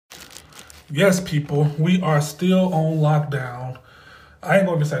Yes, people, we are still on lockdown. I ain't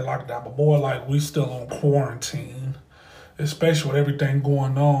going to say lockdown, but more like we still on quarantine, especially with everything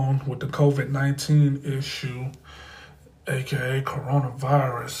going on with the COVID-19 issue, aka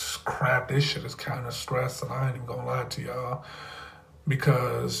coronavirus. Crap, this shit is kind of stressing. I ain't even going to lie to y'all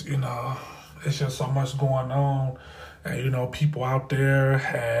because, it's just so much going on. And, people out there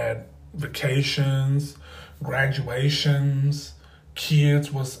had vacations, graduations,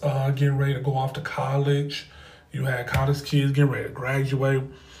 kids was getting ready to go off to college. You had college kids getting ready to graduate.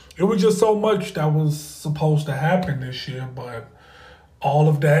 It was just so much that was supposed to happen this year, but all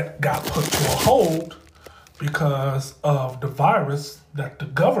of that got put to a hold because of the virus that the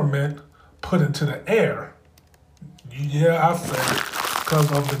government put into the air. Yeah, I said it. Because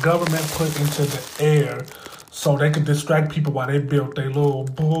of the government put into the air so they could distract people while they built their little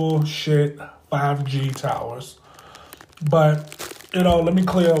bullshit 5G towers. But, let me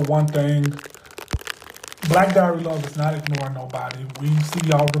clear up one thing. Black Diary Love is not ignoring nobody. We see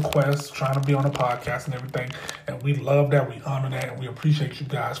y'all requests trying to be on the podcast and everything, and we love that, we honor that, and we appreciate you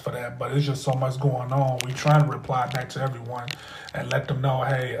guys for that. But it's just so much going on. We trying to reply back to everyone and let them know,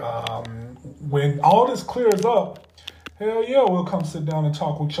 hey, when all this clears up, hell yeah, we'll come sit down and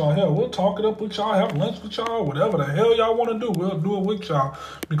talk with y'all. Hell, we'll talk it up with y'all, have lunch with y'all, whatever the hell y'all want to do, we'll do it with y'all.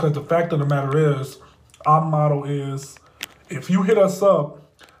 Because the fact of the matter is, our motto is, if you hit us up,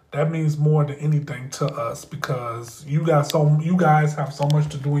 that means more than anything to us because you guys have so much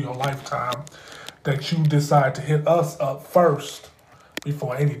to do in your lifetime that you decide to hit us up first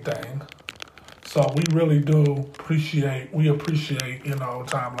before anything. So we really do appreciate,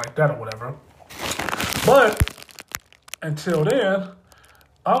 time like that or whatever. But until then,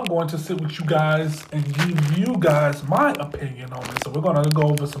 I'm going to sit with you guys and give you guys my opinion on this. So we're going to go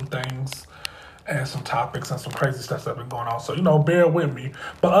over some things and some topics and some crazy stuff that's been going on. So, bear with me.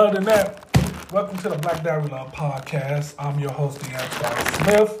 But other than that, welcome to the Black Diary Love Podcast. I'm your host, DeAntoine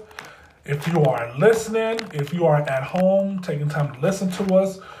Smith. If you are listening, if you are at home, taking time to listen to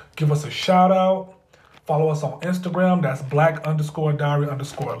us, give us a shout out. Follow us on Instagram. That's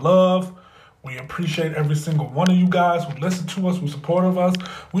black_diary_love. We appreciate every single one of you guys who listen to us, who supportive us.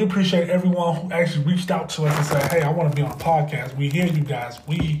 We appreciate everyone who actually reached out to us and said, hey, I want to be on a podcast. We hear you guys.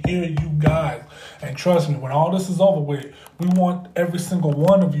 And trust me, when all this is over with, we want every single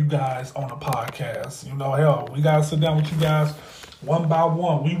one of you guys on a podcast. Hell, we got to sit down with you guys one by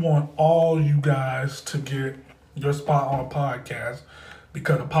one. We want all you guys to get your spot on a podcast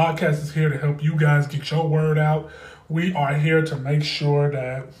because the podcast is here to help you guys get your word out. We are here to make sure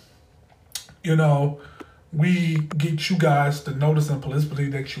that we get you guys the notice and publicity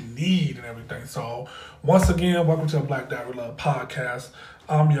that you need and everything. So, once again, welcome to the Black Diary Love Podcast.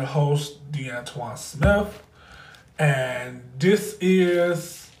 I'm your host, DeAntoine Smith, and this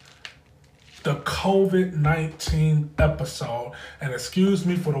is the COVID-19 episode. And excuse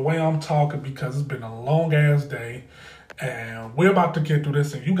me for the way I'm talking because it's been a long-ass day, and we're about to get through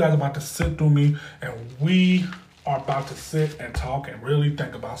this, and you guys are about to sit through me, and we are about to sit and talk and really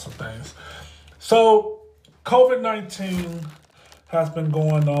think about some things. So, COVID-19 has been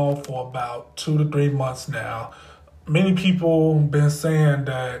going on for about 2 to 3 months now. Many people been saying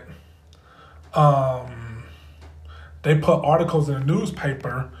that they put articles in the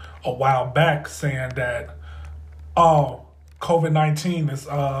newspaper a while back saying that, COVID-19 is,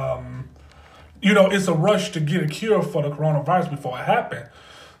 it's a rush to get a cure for the coronavirus before it happened.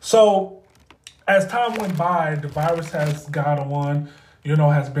 So, as time went by, the virus has got on,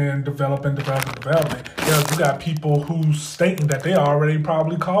 has been developing. Yeah, you got people who's stating that they already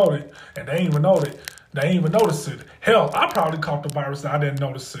probably caught it, and they ain't even know it. They ain't even notice it. Hell, I probably caught the virus and I didn't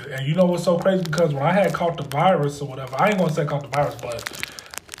notice it. And you know what's so crazy? Because when I had caught the virus or whatever, I ain't going to say caught the virus, but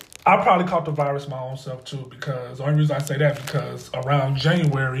I probably caught the virus my own self too. Because the only reason I say that because around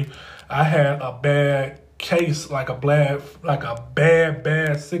January, I had a bad case, like a bad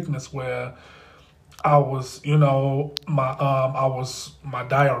sickness where I was, my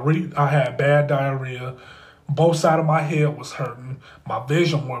diarrhea. I had bad diarrhea. Both sides of my head was hurting. My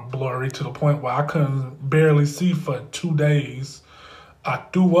vision went blurry to the point where I couldn't barely see for 2 days. I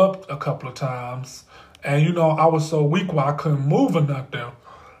threw up a couple of times. And, I was so weak where I couldn't move or nothing.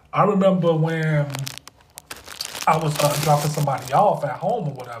 I remember when I was dropping somebody off at home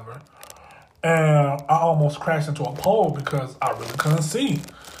or whatever. And I almost crashed into a pole because I really couldn't see.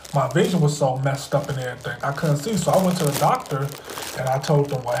 My vision was so messed up and everything. I couldn't see. So I went to the doctor and I told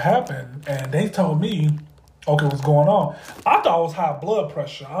them what happened. And they told me, okay, what's going on? I thought it was high blood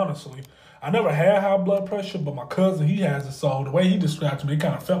pressure, honestly. I never had high blood pressure, but my cousin, he has it. So the way he described it to me, it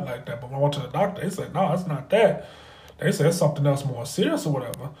kind of felt like that. But when I went to the doctor, they said, no, it's not that. They said something else more serious or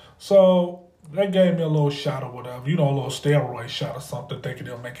whatever. So they gave me a little shot or whatever, a little steroid shot or something, thinking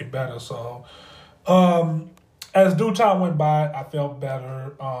it'll make it better. So as due time went by, I felt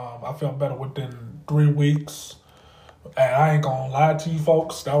better. I felt better within 3 weeks. And I ain't gonna lie to you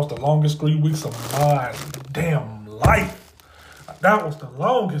folks, that was the longest 3 weeks of my damn life. That was the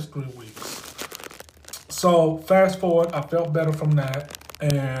longest 3 weeks. So fast forward, I felt better from that.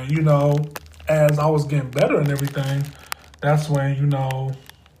 And, as I was getting better and everything, that's when,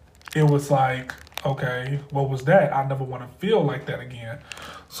 it was like, okay, what was that? I never want to feel like that again.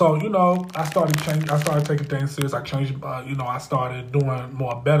 So, I started taking things serious. I changed, I started doing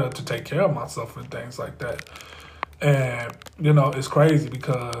more better to take care of myself and things like that. And, it's crazy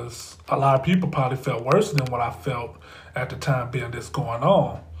because a lot of people probably felt worse than what I felt at the time being this going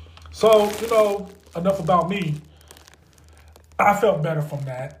on. So, enough about me. I felt better from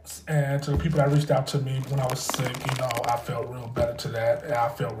that. And to the people that reached out to me when I was sick, I felt real better to that. And I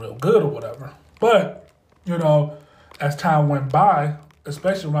felt real good or whatever. But, as time went by,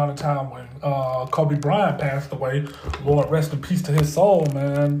 especially around the time when Kobe Bryant passed away, Lord rest in peace to his soul,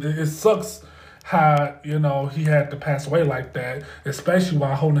 man. It sucks how, he had to pass away like that, especially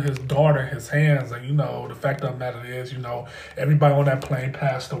while holding his daughter in his hands. And, the fact of the matter is, everybody on that plane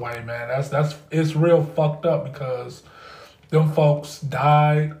passed away, man. It's real fucked up because them folks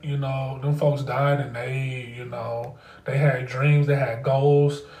died, and they had dreams, they had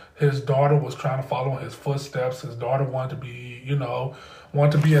goals. His daughter was trying to follow in his footsteps. His daughter wanted to be,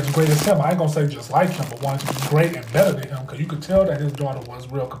 as great as him. I ain't gonna say just like him, but wanted to be great and better than him, because you could tell that his daughter was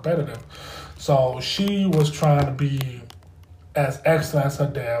real competitive. So she was trying to be as excellent as her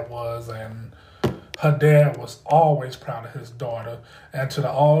dad was, and her dad was always proud of his daughter. And to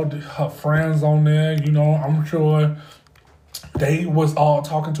all her friends on there, I'm sure they was all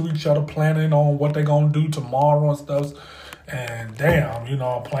talking to each other, planning on what they gonna do tomorrow and stuff. And damn,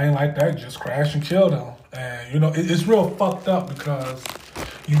 a plane like that just crashed and killed them. And, it's real fucked up because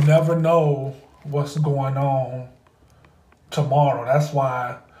you never know what's going on tomorrow. That's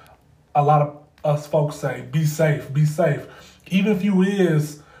why a lot of us folks say, be safe, be safe. Even if you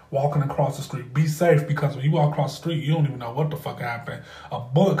is walking across the street, be safe, because when you walk across the street, you don't even know what the fuck happened. A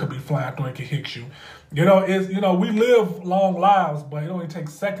bullet could be flying through and could hit you. We live long lives, but it only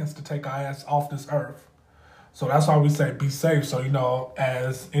takes seconds to take our ass off this earth. So that's why we say be safe. So,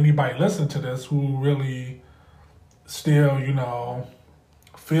 as anybody listening to this who really still,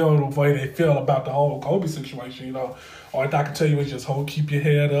 feel the way they feel about the whole Kobe situation, all I can tell you is just keep your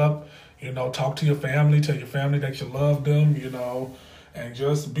head up, talk to your family, tell your family that you love them, and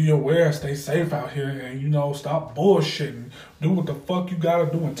just be aware, stay safe out here, and, stop bullshitting. Do what the fuck you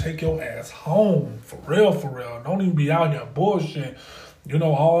gotta do and take your ass home. For real, for real. Don't even be out here bullshitting.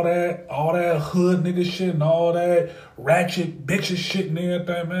 All that hood nigga shit and all that ratchet bitches shit and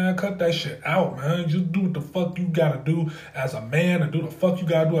everything, man. Cut that shit out, man. Just do what the fuck you gotta do as a man, and do the fuck you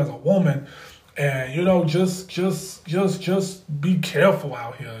gotta do as a woman. And, just be careful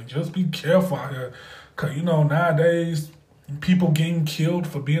out here. Just be careful out here. Because, nowadays, people getting killed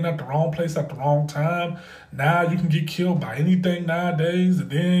for being at the wrong place at the wrong time. Now you can get killed by anything nowadays. And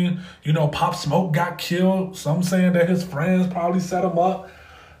then, Pop Smoke got killed. Some saying that his friends probably set him up.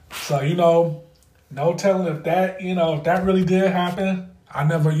 So, no telling if that, if that really did happen. I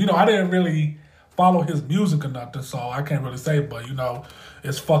didn't really follow his music or nothing, so I can't really say, but,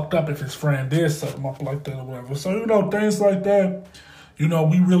 it's fucked up if his friend did set him up like that or whatever. So, things like that,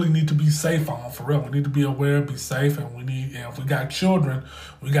 we really need to be safe on, for real. We need to be aware, be safe, and if we got children,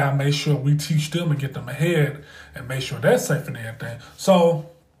 we got to make sure we teach them and get them ahead and make sure they're safe and everything. So,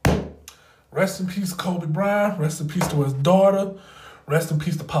 rest in peace, Kobe Bryant. Rest in peace to his daughter. Rest in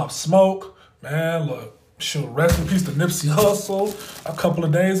peace to Pop Smoke. Man, look, rest in peace to Nipsey Hussle. A couple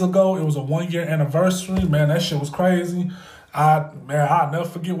of days ago, it was a 1-year anniversary. Man, that shit was crazy. I'll never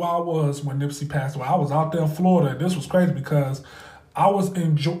forget where I was when Nipsey passed away. I was out there in Florida. This was crazy because I was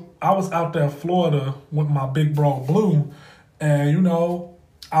out there in Florida with my big bro Blue, and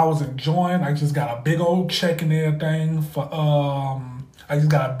I was enjoying. I just got a big old check and everything for I just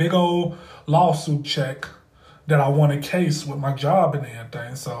got a big old lawsuit check that I won a case with my job and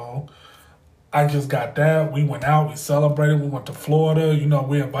everything. So I just got that. We went out, we celebrated, we went to Florida.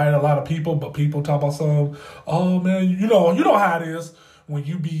 We invited a lot of people, but people talk about some, oh man, you know how it is. When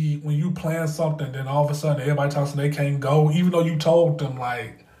you plan something, then all of a sudden everybody talks and they can't go, even though you told them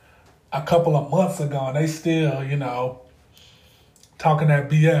like a couple of months ago, and they still, talking that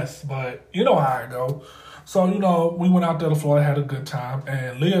BS. But you know how it go. So, we went out there to Florida, had a good time,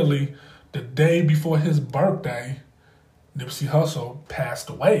 and literally the day before his birthday, Nipsey Hussle passed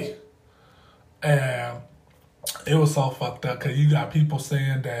away. And it was so fucked up because you got people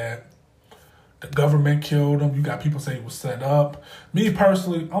saying that the government killed him. You got people saying he was set up. Me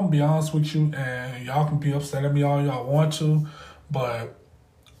personally, I'm gonna be honest with you, and y'all can be upset at me all y'all want to, but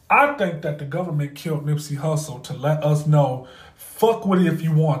I think that the government killed Nipsey Hussle to let us know, fuck with it if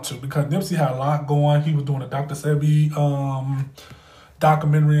you want to, because Nipsey had a lot going. He was doing a Dr. Sebi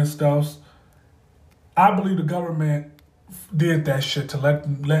documentary and stuff. I believe the government did that shit to let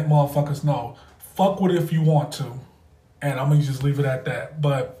motherfuckers know, fuck with it if you want to, and I'm gonna just leave it at that.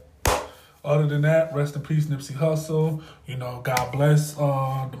 But other than that, rest in peace, Nipsey Hussle. You know, God bless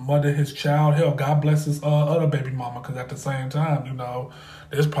the mother of his child. Hell, God bless his other baby mama, because at the same time, you know,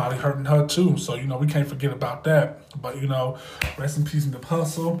 it's probably hurting her too. So, you know, we can't forget about that. But, you know, rest in peace, Nip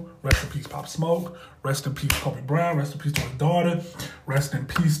Hussle. Rest in peace, Pop Smoke. Rest in peace, Kobe Brown. Rest in peace to his daughter. Rest in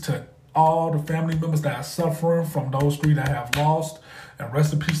peace to all the family members that are suffering from those three that have lost. And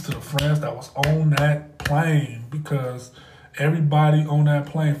rest in peace to the friends that was on that plane, because everybody on that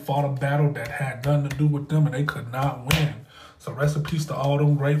plane fought a battle that had nothing to do with them, and they could not win. So rest in peace to all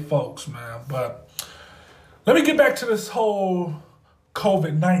them great folks, man. But let me get back to this whole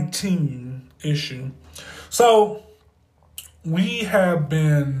COVID-19 issue. So we have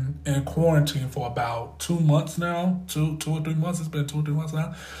been in quarantine for about 2 months now. Two or 3 months. It's been 2 or 3 months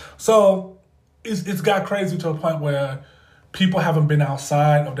now. So it's got crazy to a point where people haven't been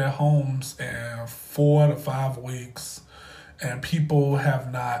outside of their homes in 4 to 5 weeks. And people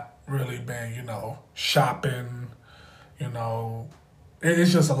have not really been, you know, shopping, you know.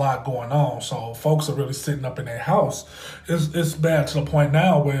 It's just a lot going on. So folks are really sitting up in their house. It's bad to the point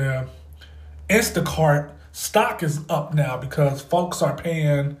now where Instacart stock is up now because folks are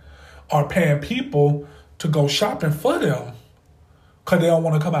paying people to go shopping for them because they don't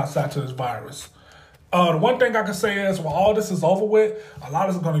want to come outside to this virus. The one thing I can say is when all this is over with, a lot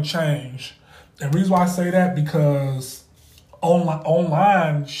is going to change. And the reason why I say that, because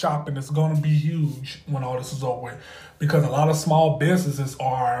online shopping is going to be huge when all this is over with, because a lot of small businesses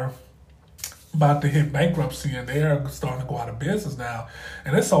are about to hit bankruptcy and they're starting to go out of business now.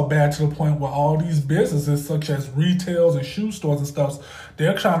 And it's so bad to the point where all these businesses, such as retails and shoe stores and stuff,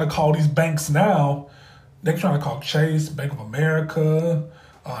 they're trying to call these banks now. They're trying to call Chase, Bank of America,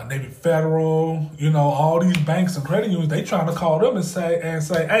 Navy Federal, you know, all these banks and credit unions. They trying to call them and say,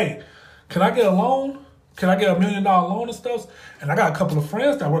 hey, can I get a loan? Can I get $1 million loan and stuff? And I got a couple of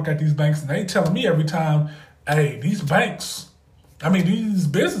friends that work at these banks, and they telling me every time, hey, these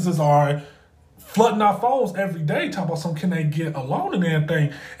businesses are flooding our phones every day, talking about can they get a loan and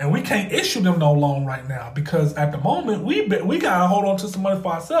everything, and we can't issue them no loan right now because at the moment we gotta hold on to some money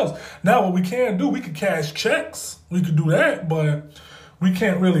for ourselves. Now what we can do, we can cash checks, we could do that, but we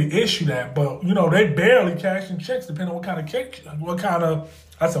can't really issue that. But you know, they barely cashing checks depending on what kind of catch.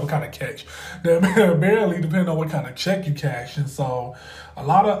 They're barely depending on what kind of check you cash. And so a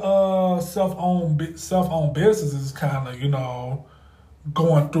lot of self-owned businesses kind of, you know,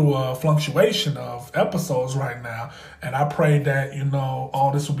 going through a fluctuation of episodes right now. And I pray that, you know,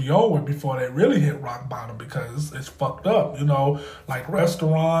 all this will be over before they really hit rock bottom, because it's fucked up, you know, like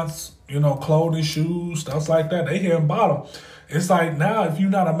restaurants, you know, clothing, shoes, stuff like that, they hitting bottom. It's like now if you're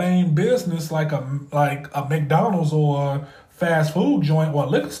not a main business like a McDonald's or a fast food joint or a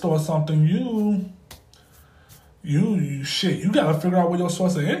liquor store or something, you gotta figure out where your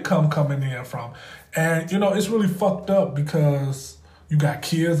source of income coming in from. And, you know, it's really fucked up because you got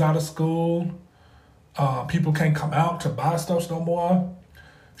kids out of school. People can't come out to buy stuff no more.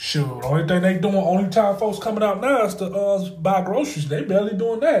 Shoot, only thing they doing, only time folks coming out now is to buy groceries. They barely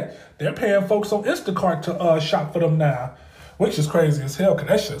doing that. They're paying folks on Instacart to shop for them now, which is crazy as hell, because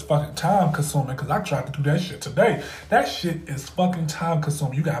that shit is fucking time consuming, because I tried to do that shit today. That shit is fucking time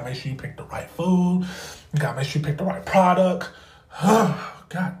consuming. You gotta make sure you pick the right food. You gotta make sure you pick the right product.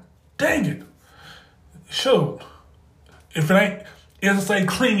 God dang it. Shoot. If it'll say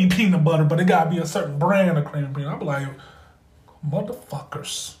creamy peanut butter, but it gotta be a certain brand of creamy peanut. I'll be like,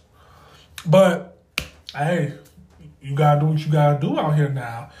 motherfuckers. But, hey, you gotta do what you gotta do out here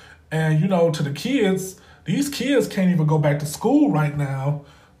now. And, you know, to the kids, these kids can't even go back to school right now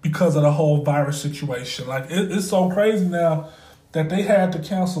because of the whole virus situation. Like, it's so crazy now that they had to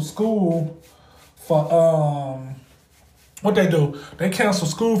cancel school for, what they do? They canceled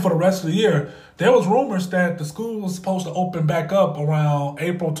school for the rest of the year. There was rumors that the school was supposed to open back up around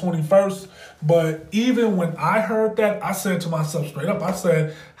April 21st. But even when I heard that, I said to myself straight up, I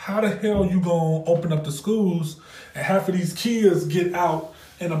said, how the hell you going to open up the schools and half of these kids get out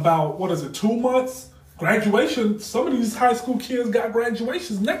in about, 2 months? Graduation, some of these high school kids got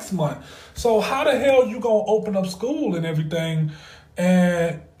graduations next month. So how the hell you going to open up school and everything?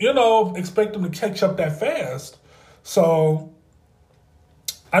 And, expect them to catch up that fast. So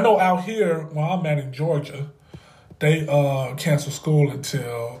I know out here where I'm at in Georgia, they cancel school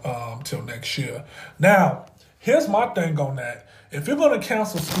until next year. Now, here's my thing on that. If you're going to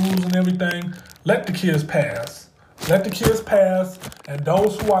cancel schools and everything, let the kids pass. Let the kids pass, and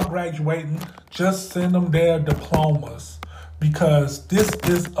those who are graduating, just send them their diplomas. Because this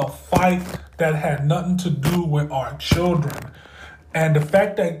is a fight that had nothing to do with our children. And the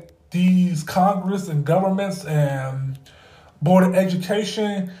fact that these Congress and governments and Board of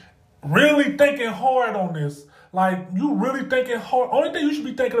Education really thinking hard on this. Like, you really thinking hard. Only thing you should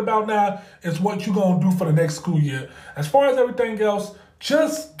be thinking about now is what you're going to do for the next school year. As far as everything else,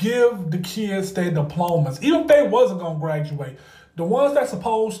 just give the kids their diplomas. Even if they wasn't going to graduate. The ones that's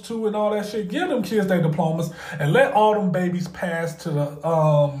supposed to and all that shit, give them kids their diplomas and let all them babies pass to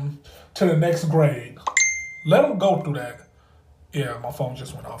the next grade. Let them go through that. Yeah, my phone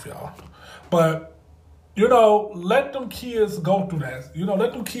just went off, y'all. But let them kids go through that.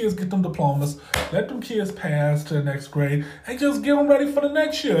 Let them kids get them diplomas. Let them kids pass to the next grade and just get them ready for the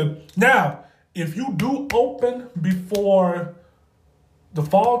next year. Now, if you do open before the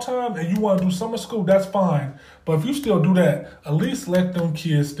fall time and you want to do summer school, that's fine. But if you still do that, at least let them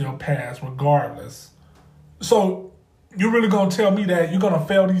kids still pass regardless. So you're really going to tell me that you're going to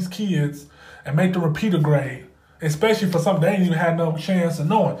fail these kids and make them repeat a grade, especially for something they ain't even had no chance of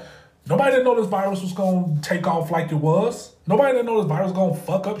knowing. Nobody didn't know this virus was going to take off like it was. Nobody didn't know this virus was going to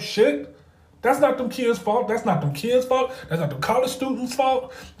fuck up shit. That's not them kids' fault. That's not them kids' fault. That's not them college students'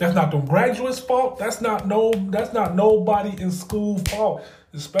 fault. That's not them graduates' fault. That's not nobody in school fault,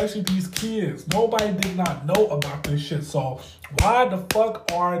 especially these kids. Nobody did not know about this shit. So why the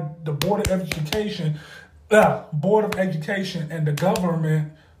fuck are the Board of Education and the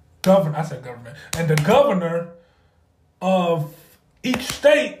government, and the governor of each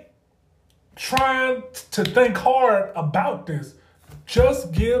state trying to think hard about this?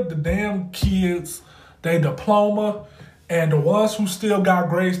 Just give the damn kids their diploma, and the ones who still got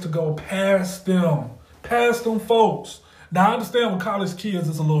grades to go, pass them. Pass them folks. Now, I understand with college kids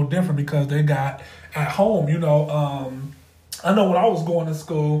it's a little different because they got at home, I know when I was going to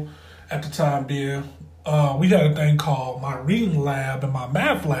school at the time being, we had a thing called my reading lab and my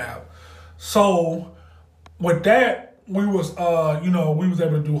math lab. So with that, we was able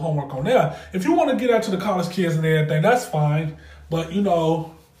to do homework on there. If you want to get out to the college kids and everything, that's fine. But,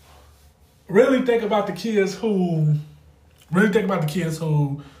 really think about the kids who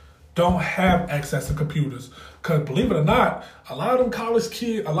don't have access to computers. Because believe it or not, a lot of them college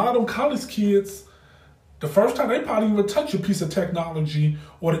kids, the first time they probably even touch a piece of technology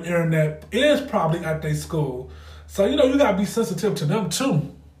or the internet is probably at their school. So, you got to be sensitive to them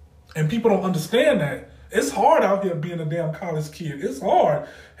too. And people don't understand that. It's hard out here being a damn college kid. It's hard.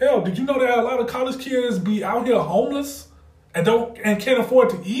 Hell, did you know that a lot of college kids be out here homeless and can't afford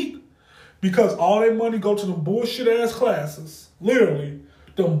to eat because all their money go to them bullshit ass classes? Literally,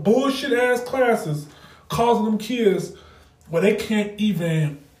 them bullshit ass classes causing them kids where they can't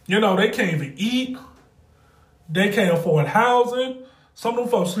even eat. They can't afford housing. Some of them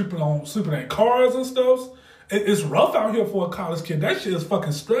folks sleeping in cars and stuff. It's rough out here for a college kid. That shit is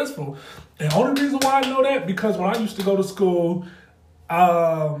fucking stressful. And the only reason why I know that, because when I used to go to school,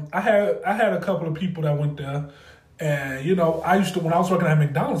 I had a couple of people that went there. And, when I was working at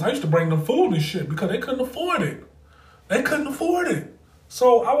McDonald's, I used to bring them food and shit because they couldn't afford it.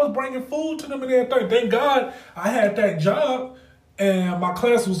 So I was bringing food to them and everything. Thank God I had that job and my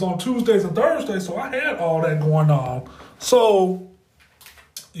class was on Tuesdays and Thursdays, so I had all that going on. So,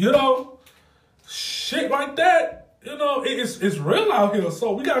 shit like that, it's real out here.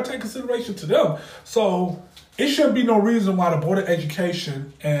 So we got to take consideration to them. So it shouldn't be no reason why the Board of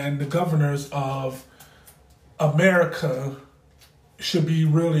Education and the governors of America should be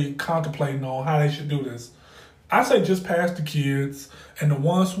really contemplating on how they should do this. I say just pass the kids, and the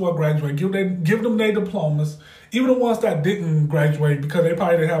ones who are graduating, give them their diplomas. Even the ones that didn't graduate because they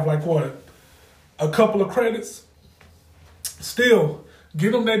probably didn't have a couple of credits. Still,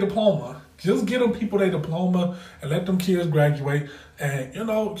 give them their diploma. Just give them people their diploma and let them kids graduate. And, if you're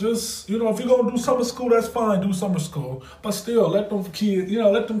going to do summer school, that's fine. Do summer school. But still, let them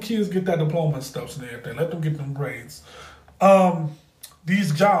kids get that diploma and stuff and everything. Let them get them grades.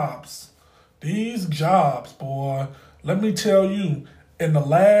 These jobs, boy, let me tell you, in the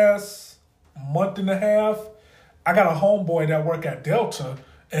last month and a half, I got a homeboy that work at Delta,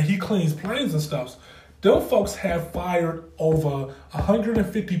 and he cleans planes and stuff. Them folks have fired over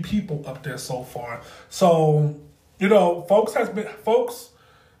 150 people up there so far. So,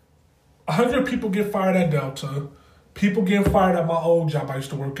 100 people get fired at Delta. People getting fired at my old job I used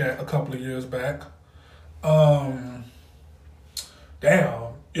to work at a couple of years back.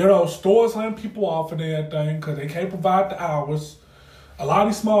 Damn. Stores laying people off and everything because they can't provide the hours. A lot of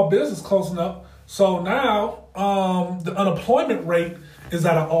these small businesses closing up. So now the unemployment rate is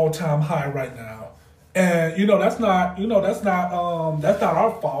at an all-time high right now. And that's not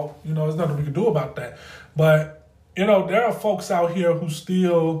our fault. There's nothing we can do about that. But there are folks out here who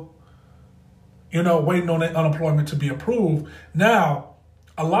still waiting on that unemployment to be approved. Now,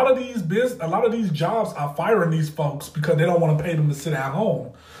 a lot of these jobs are firing these folks because they don't want to pay them to sit at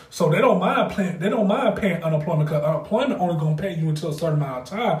home. So they don't mind paying unemployment because unemployment only gonna pay you until a certain amount of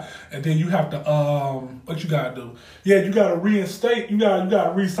time, and then you have to what you gotta do? Yeah, you gotta reinstate. You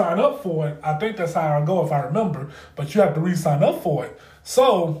gotta re-sign up for it. I think that's how I go if I remember. But you have to re-sign up for it.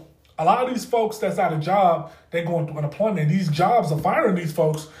 So a lot of these folks that's out of job, they're going through unemployment. These jobs are firing these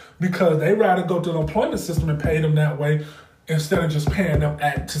folks because they rather go to the employment system and pay them that way instead of just paying them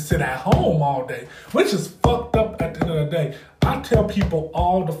to sit at home all day, which is fucked up at the end of the day. I tell people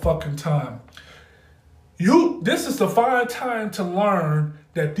all the fucking time, this is the fine time to learn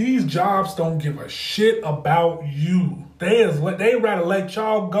that these jobs don't give a shit about you. They rather let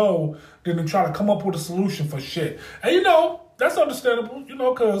y'all go than to try to come up with a solution for shit. And that's understandable,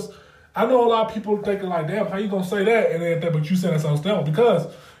 because I know a lot of people thinking like, damn, how you gonna say that and everything, but you said that's understandable because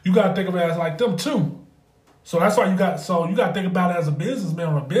you gotta think of it as like them too. So that's why you got to think about it as a businessman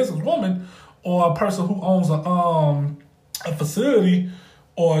or a businesswoman or a person who owns a facility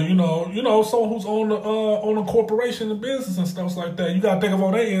or someone who's on a corporation and business and stuff like that. You got to think of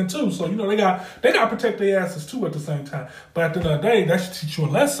on their end too. So they got to protect their asses too at the same time. But at the end of the day, that should teach you a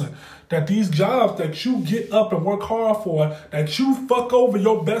lesson that these jobs that you get up and work hard for, that you fuck over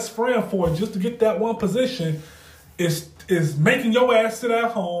your best friend for just to get that one position, is making your ass sit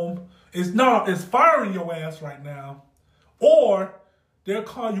at home. It's firing your ass right now. Or they'll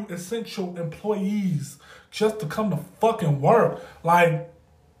call you essential employees just to come to fucking work. Like,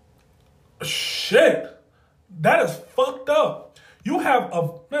 shit. That is fucked up. You have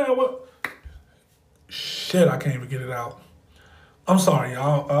what? Shit, I can't even get it out. I'm sorry,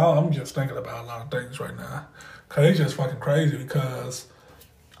 y'all. I'm just thinking about a lot of things right now. Because it's just fucking crazy because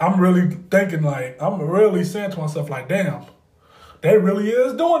I'm really thinking I'm really saying to myself like, damn. They really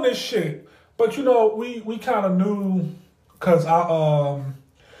is doing this shit. But, we kind of knew because I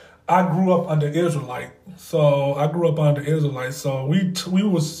grew up under Israelite. So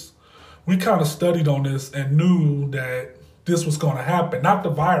we kind of studied on this and knew that this was going to happen. Not the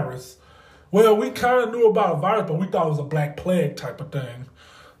virus. Well, we kind of knew about a virus, but we thought it was a black plague type of thing.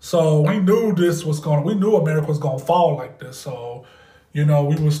 So we knew we knew America was going to fall like this. So, we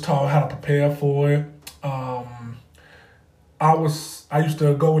was taught how to prepare for it. I used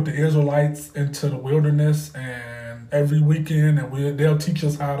to go with the Israelites into the wilderness and every weekend and they'll teach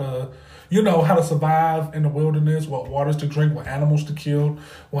us how to survive in the wilderness, what waters to drink, what animals to kill,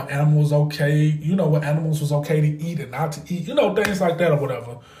 what animals okay, what animals was okay to eat and not to eat, things like that or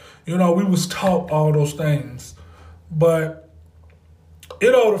whatever. We was taught all those things. But,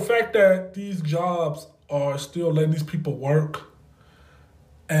 the fact that these jobs are still letting these people work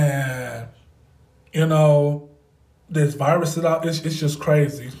and, this virus is out. It's just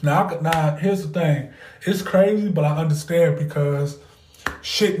crazy. Now, here's the thing. It's crazy, but I understand because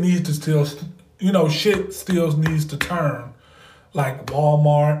shit needs to still needs to turn. Like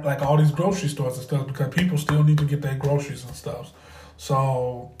Walmart, like all these grocery stores and stuff, because people still need to get their groceries and stuff.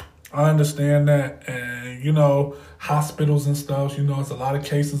 So I understand that. And, hospitals and stuff, there's a lot of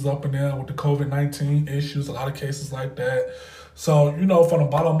cases up in there with the COVID-19 issues, a lot of cases like that. So, from the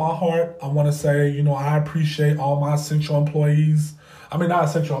bottom of my heart, I want to say, I appreciate all my essential employees. I mean,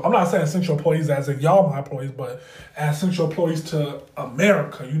 I'm not saying essential employees as in y'all my employees, but as essential employees to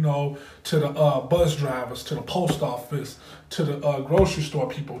America, to the bus drivers, to the post office, to the grocery store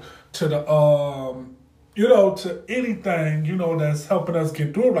people, to the, to anything, that's helping us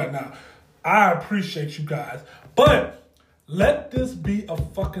get through right now. I appreciate you guys. But let this be a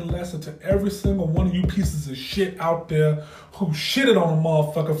fucking lesson to every single one of you pieces of shit out there who shitted on a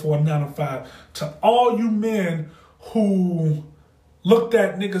motherfucker for a 9 to 5. To all you men who looked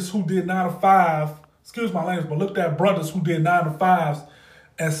at niggas who did 9 to 5, excuse my language, but looked at brothers who did 9 to 5s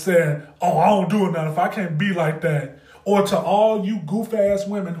and said, oh, I don't do a 9 to 5. I can't be like that. Or to all you goof-ass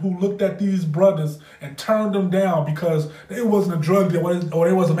women who looked at these brothers and turned them down because they wasn't a drug deal or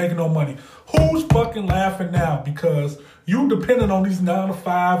they wasn't making no money. Who's fucking laughing now? Because you depending on these 9 to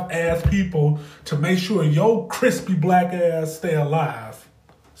 5 ass people to make sure your crispy black ass stay alive.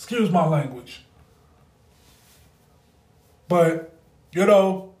 Excuse my language. But,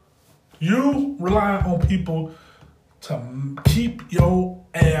 you rely on people to keep your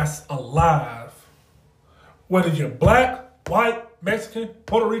ass alive. Whether you're black, white, Mexican,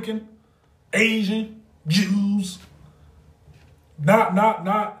 Puerto Rican, Asian, Jews, not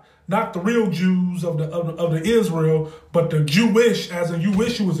the real Jews of the Israel, but the Jewish, as in you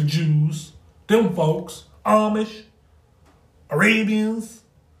wish you was a Jews, them folks, Amish, Arabians,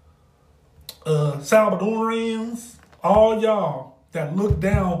 Salvadorians, all y'all that look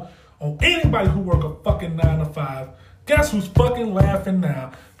down on anybody who work a fucking 9 to 5. Guess who's fucking laughing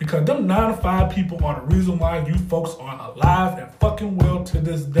now? Because them 9 to 5 people are the reason why you folks are alive and fucking well to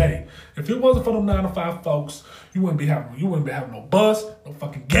this day. If it wasn't for them 9 to 5 folks, you wouldn't be having no bus, no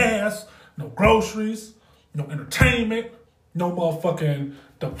fucking gas, no groceries, no entertainment, no motherfucking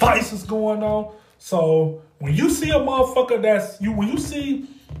devices going on. So when you see a motherfucker when you see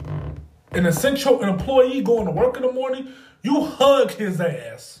an essential employee going to work in the morning, you hug his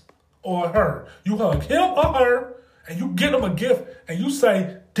ass or her. You hug him or her, and you get them a gift, and you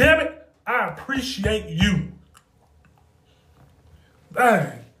say, damn it, I appreciate you.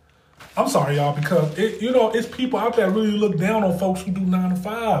 Dang. I'm sorry, y'all, because it's people out there really look down on folks who do 9 to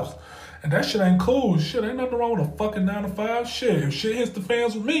 5s. And that shit ain't cool. Shit, ain't nothing wrong with a fucking 9 to 5. Shit, if shit hits the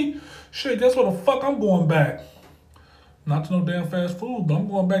fans with me, shit, guess what the fuck I'm going back? Not to no damn fast food, but I'm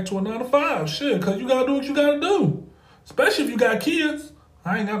going back to a 9 to 5. Shit, because you gotta do what you gotta do. Especially if you got kids.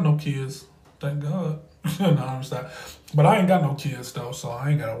 I ain't got no kids. Thank God. No, I'm sorry. But I ain't got no kids, though, so I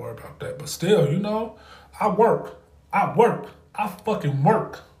ain't got to worry about that. But still, I work. I fucking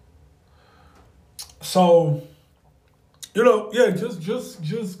work. So,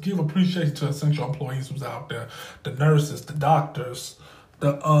 just give appreciation to essential employees who's out there. The nurses, the doctors,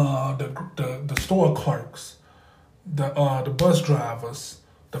 the store clerks, the bus drivers,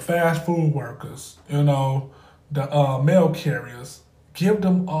 the fast food workers, the mail carriers. Give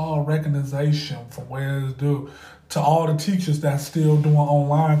them all recognition from where it's due. To all the teachers that's still doing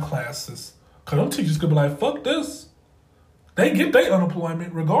online classes. Because them teachers could be like, fuck this. They get their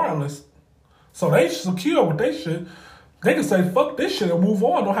unemployment regardless. So they secure with their shit. They can say, fuck this shit and move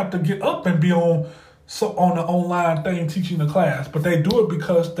on. Don't have to get up and be on the online thing teaching the class. But they do it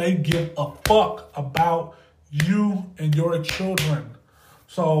because they give a fuck about you and your children.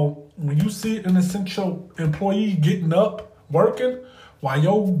 So when you see an essential employee getting up, working, while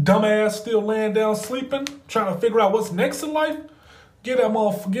your dumb ass still laying down sleeping, trying to figure out what's next in life, get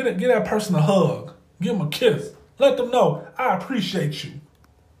that person a hug. Give them a kiss. Let them know, I appreciate you.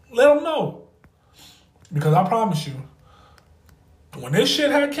 Let them know. Because I promise you, when this shit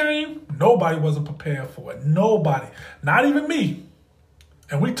had came, nobody wasn't prepared for it. Nobody. Not even me.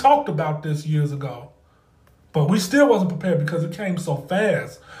 And we talked about this years ago. But we still wasn't prepared because it came so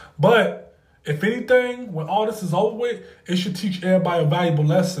fast. But if anything, when all this is over with, it should teach everybody a valuable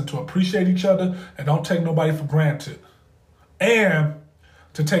lesson to appreciate each other and don't take nobody for granted. And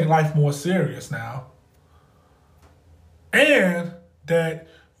to take life more serious now. And that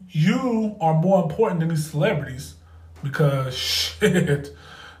you are more important than these celebrities. Because, shit,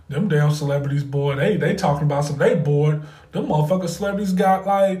 them damn celebrities, boy, they talking about some, they bored. Them motherfucking celebrities got,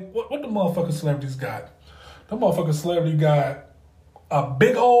 like, what the motherfucking celebrities got? Them motherfucking celebrity got a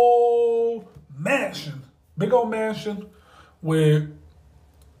big old mansion with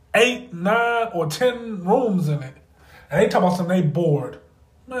 8, 9, or 10 rooms in it. And they talk about something they bored.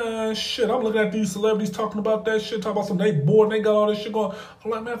 Man, shit, I'm looking at these celebrities talking about that shit, talking about something they bored and they got all this shit going.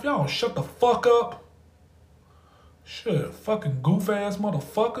 I'm like, man, if y'all don't shut the fuck up. Shit, fucking goof-ass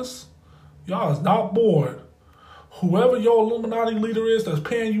motherfuckers. Y'all is not bored. Whoever your Illuminati leader is that's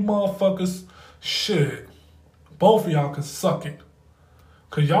paying you motherfuckers, shit, both of y'all can suck it.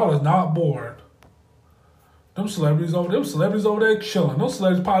 Because y'all is not bored. Them celebrities over there chilling. Those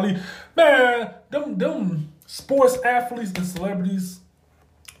celebrities probably, man, them sports athletes and celebrities,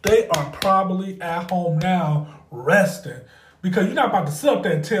 they are probably at home now resting. Because you're not about to sit up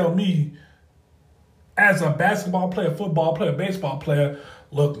there and tell me, as a basketball player, football player, baseball player,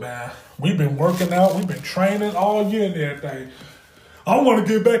 look, man, we've been working out, we've been training all year and everything. I want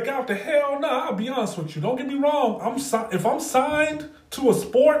to get back out there. Hell no, I'll be honest with you. Don't get me wrong. If I'm signed to a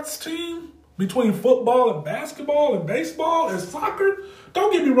sports team between football and basketball and baseball and soccer,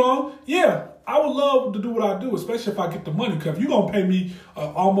 don't get me wrong. Yeah, I would love to do what I do, especially if I get the money. Because if you're going to pay me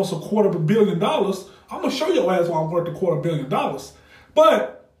almost $250 million, I'm going to show your ass why I'm worth $250 million.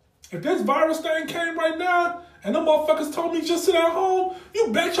 But if this virus thing came right now and them motherfuckers told me just sit at home,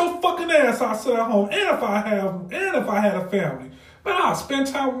 you bet your fucking ass I'll sit at home. And if I had a family. Man, I'll spend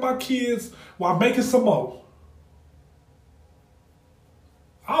time with my kids while making some more.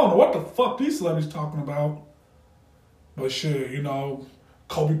 I don't know what the fuck these celebrities talking about. But shit,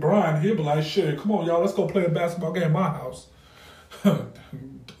 Kobe Bryant, he'll be like, shit, come on, y'all, let's go play a basketball game at my house.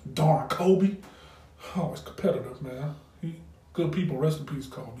 Darn Kobe. Always competitive, man. Good people, rest in peace,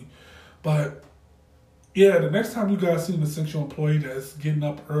 Kobe. But, yeah, the next time you guys see an essential employee that's getting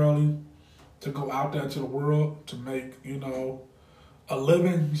up early to go out there to the world to make, a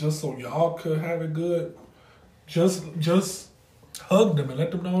living just so y'all could have it good, just hug them and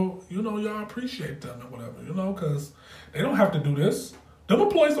let them know, y'all appreciate them or whatever, because they don't have to do this. Them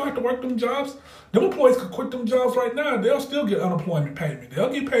employees don't have to work them jobs. Them employees could quit them jobs right now. They'll still get unemployment payment.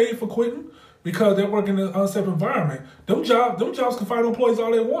 They'll get paid for quitting because they're working in an unsafe environment. Them jobs can fire employees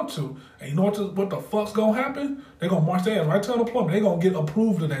all they want to. And you know what the fuck's going to happen? They're going to march their ass right to unemployment. They're going to get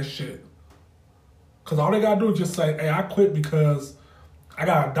approved of that shit. Because all they got to do is just say, hey, I quit because I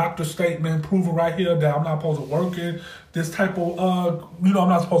got a doctor's statement proving right here that I'm not supposed to work in this type of, I'm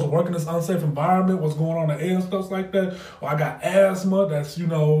not supposed to work in this unsafe environment, what's going on in the air and stuff like that. Or I got asthma that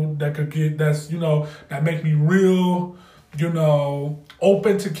make me real,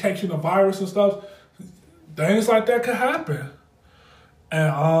 open to catching the virus and stuff. Things like that could happen.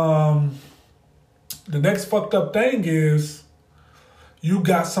 And the next fucked up thing is you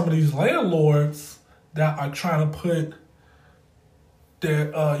got some of these landlords that are trying to put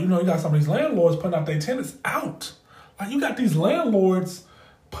you got some of these landlords putting out their tenants out. Like, you got these landlords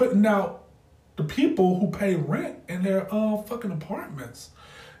putting out the people who pay rent in their fucking apartments.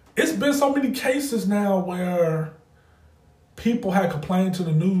 It's been so many cases now where people had complained to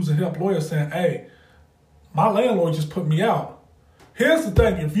the news and help lawyers saying, hey, my landlord just put me out. Here's the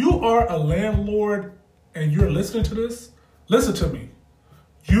thing. If you are a landlord and you're listening to this, listen to me.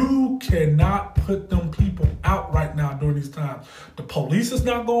 You cannot put them people out right now during these times. The police is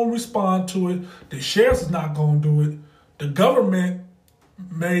not going to respond to it. The sheriff is not going to do it. The government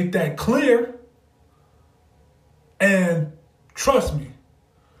made that clear. And trust me,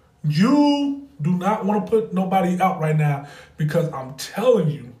 you do not want to put nobody out right now, because I'm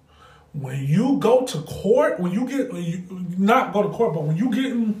telling you, when you go to court, when you're going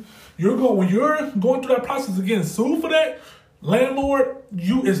through that process of getting sued for that, landlord,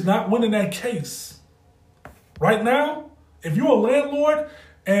 you is not winning that case. Right now, if you're a landlord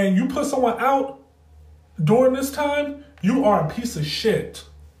and you put someone out during this time, you are a piece of shit.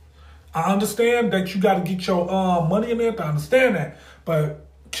 I understand that you got to get your money in there. I understand that. But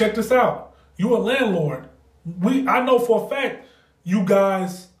check this out. You're a landlord. I know for a fact you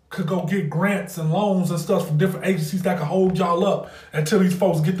guys could go get grants and loans and stuff from different agencies that could hold y'all up until these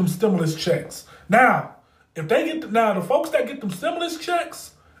folks get them stimulus checks. Now, the folks that get them stimulus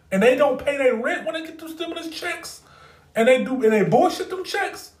checks and they don't pay their rent when they get them stimulus checks and they bullshit them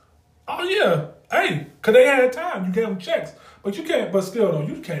checks, oh yeah, hey, cause they had time, you gave them checks, but you can't put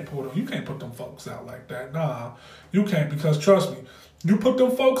them folks out like that. Nah, you can't, because trust me, you put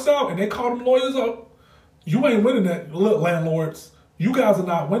them folks out and they call them lawyers up, you ain't winning that. Look, landlords, you guys are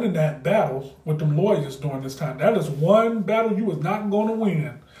not winning that battle with them lawyers during this time. That is one battle you is not going to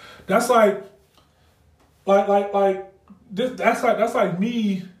win. That's like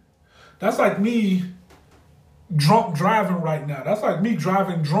me drunk driving right now. That's like me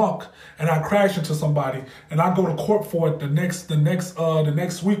driving drunk and I crash into somebody and I go to court for it the next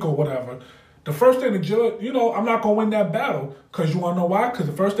week or whatever. The first thing the judge, I'm not gonna win that battle, because you wanna know why? Because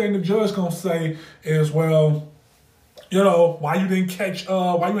the first thing the judge gonna say is, well, why you didn't catch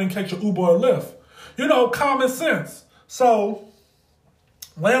your Uber or Lyft? Common sense. So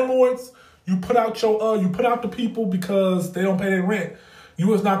landlords, you put out the people because they don't pay their rent.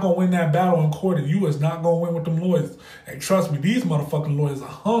 You is not going to win that battle in court, and you is not going to win with them lawyers. And trust me, these motherfucking lawyers are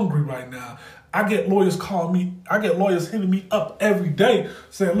hungry right now. I get lawyers hitting me up every day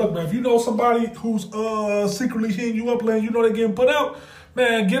saying, look, man, if you know somebody who's secretly hitting you up, letting you know they're getting put out,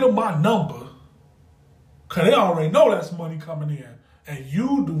 man, get them my number. Because they already know that's money coming in. And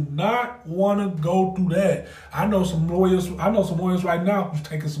you do not want to go through that. I know some lawyers right now who's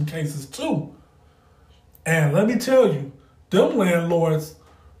taking some cases too. And let me tell you, them landlords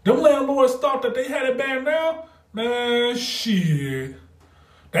thought that they had it bad now. Man, shit.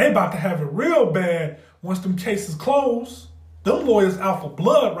 They about to have it real bad once them cases close. Them lawyers out for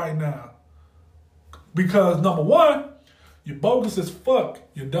blood right now. Because number one, you're bogus as fuck,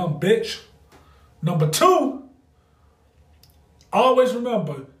 you dumb bitch. Number two, always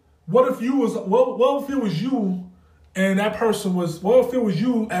remember, what if it was you and that person was, what if it was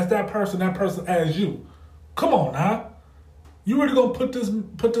you as that person as you? Come on now. You really gonna put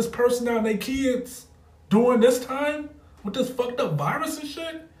this person out and their kids during this time with this fucked up virus and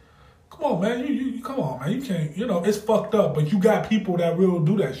shit? Come on, man. You come on, man. You can't, it's fucked up, but you got people that will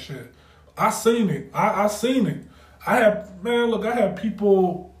do that shit. I seen it. I seen it. I had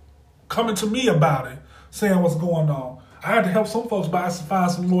people coming to me about it, saying what's going on. I had to help some folks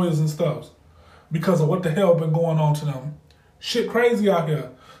find some lawyers and stuff because of what the hell been going on to them. Shit crazy out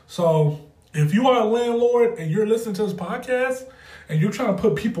here. So if you are a landlord and you're listening to this podcast and you're trying to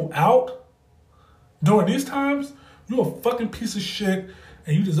put people out during these times, you're a fucking piece of shit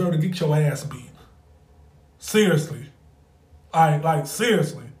and you deserve to get your ass beat. Seriously.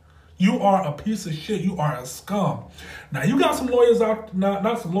 Seriously. You are a piece of shit. You are a scum. Now, you got some lawyers out,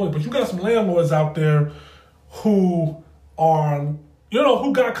 not some lawyers, but you got some landlords out there who are,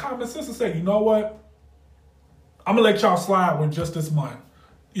 who got common sense and say, you know what? I'm going to let y'all slide with just this month.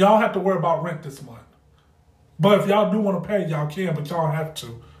 Y'all don't have to worry about rent this month. But if y'all do want to pay, y'all can, but y'all have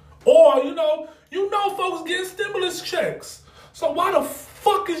to. Or, folks getting stimulus checks. So why the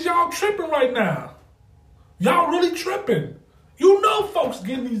fuck is y'all tripping right now? Y'all really tripping. Folks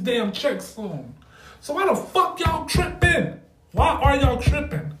getting these damn checks soon. So why the fuck y'all tripping? Why are y'all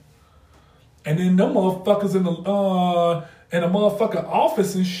tripping? And then them motherfuckers in the motherfucking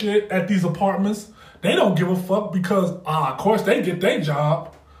office and shit at these apartments, they don't give a fuck because, of course, they get their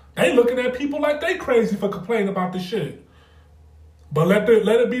job. They looking at people like they crazy for complaining about this shit. But let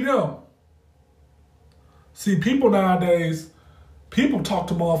it be them. See, people nowadays, people talk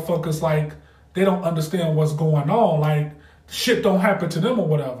to motherfuckers like they don't understand what's going on. Like, shit don't happen to them or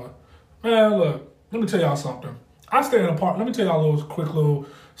whatever. Man, look, let me tell y'all something. I stay in an apartment. Let me tell y'all a quick little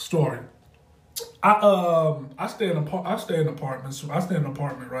story. I stay in apartments. I stay in an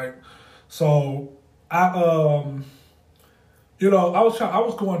apartment, right? So I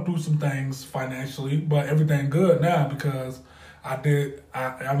was going through some things financially, but everything good now because everything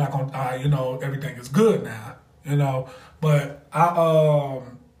is good now, but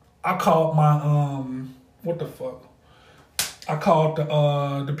I called my, what the fuck? I called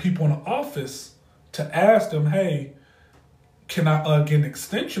the people in the office to ask them, hey, can I get an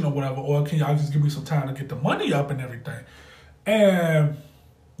extension or whatever, or can y'all just give me some time to get the money up and everything? And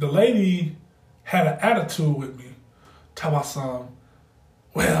the lady had an attitude with me, talking about some,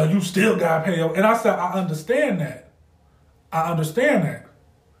 well, you still got to pay. And I said, I understand that.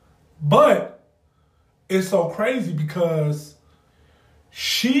 But it's so crazy because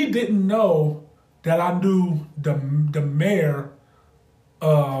she didn't know that I knew the mayor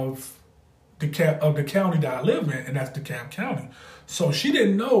of the county that I live in, and that's DeKalb County. So she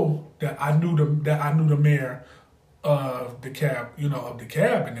didn't know that I knew the mayor of DeKalb, of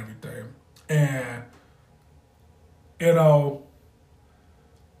DeKalb and everything. And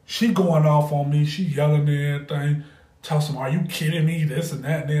she going off on me, she yelling and everything, telling me, are you kidding me? This and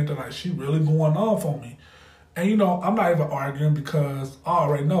that and everything. Like, she really going off on me. And I'm not even arguing because I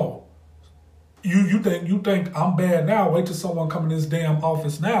already know. You think I'm bad now, wait till someone come in this damn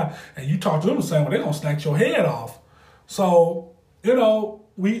office now and you talk to them the same way, they're gonna snatch your head off. So,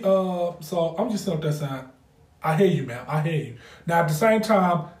 so I'm just sitting up there saying, I hear you, ma'am, I hear you. Now at the same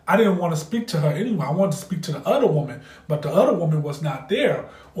time, I didn't want to speak to her anyway. I wanted to speak to the other woman, but the other woman was not there,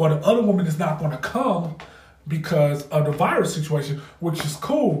 or the other woman is not gonna come because of the virus situation, which is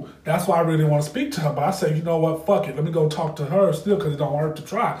cool. That's why I really didn't want to speak to her. But I said, you know what, fuck it. Let me go talk to her still because it don't hurt to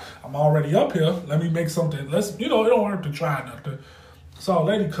try. I'm already up here. Let me make something. It don't hurt to try nothing. So a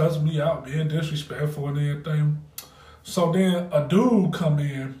lady cussed me out, being disrespectful and everything. So then a dude come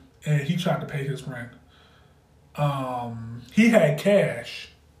in and he tried to pay his rent. He had cash.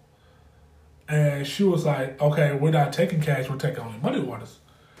 And she was like, okay, we're not taking cash. We're taking only money orders.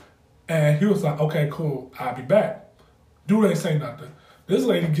 And he was like, okay, cool, I'll be back. Dude ain't say nothing. This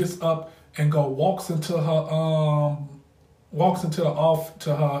lady gets up and walks into the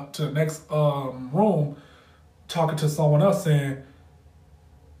next room, talking to someone else, saying,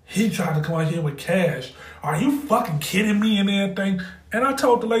 he tried to come out here with cash. Are you fucking kidding me and everything? And I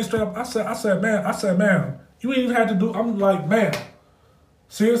told the lady straight up, I said, ma'am, you ain't even had to do, I'm like, ma'am,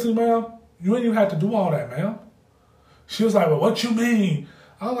 seriously, ma'am? You ain't even had to do all that, ma'am. She was like, well, what you mean?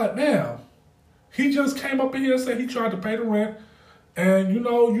 I was like, ma'am, he just came up in here and said he tried to pay the rent, and,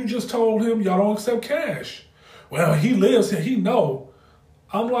 you just told him y'all don't accept cash. Well, he lives here. He know.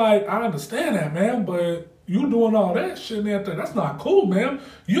 I'm like, I understand that, ma'am, but you doing all that shit and everything, that's not cool, ma'am.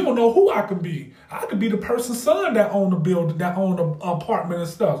 You don't know who I could be. I could be the person's son that owned the building, that owned the apartment and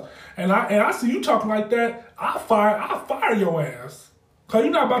stuff. And I see you talking like that, I'll fire your ass. Because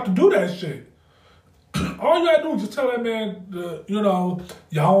you're not about to do that shit. All you gotta do is just tell that man, y'all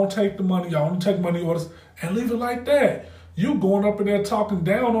don't take the money, y'all don't take money orders, and leave it like that. You going up in there talking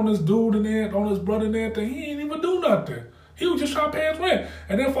down on this dude and then on his brother and everything, he ain't even do nothing. He was just trying to pay his rent.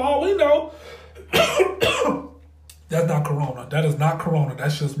 And then for all we know, That's not corona. That is not corona.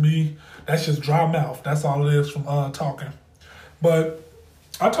 That's just me. That's just dry mouth. That's all it is from talking. But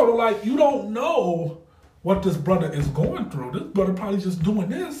I told her, like, you don't know what this brother is going through. This brother probably just doing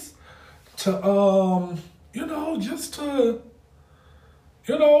this to, just to,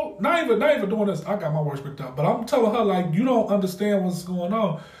 not even doing this. I got my words picked up. But I'm telling her, like, you don't understand what's going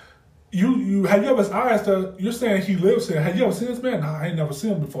on. You have you ever asked her, you're saying he lives here. Have you ever seen this man? Nah, I ain't never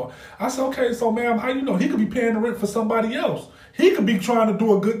seen him before. I said, okay, so ma'am, how you know? He could be paying the rent for somebody else. He could be trying to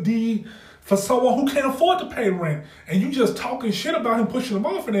do a good deed for someone who can't afford to pay rent. And you just talking shit about him, pushing him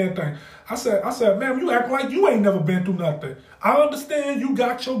off and everything. I said, ma'am, you act like you ain't never been through nothing. I understand you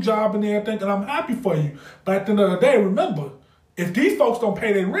got your job and everything, and I'm happy for you. But at the end of the day, remember, if these folks don't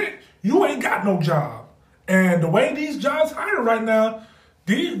pay their rent, you ain't got no job. And the way these jobs hire right now,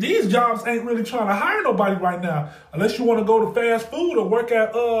 these jobs ain't really trying to hire nobody right now. Unless you want to go to fast food or work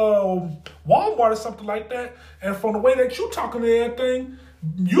at Walmart or something like that. And from the way that you talking to everything,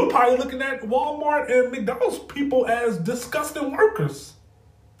 you're probably looking at Walmart and McDonald's people as disgusting workers.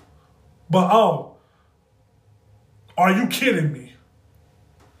 But, are you kidding me?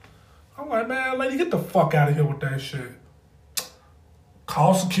 I'm like, man, lady, get the fuck out of here with that shit.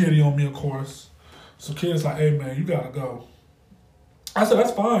 Call security on me, of course. Security's like, hey, man, you gotta go. I said,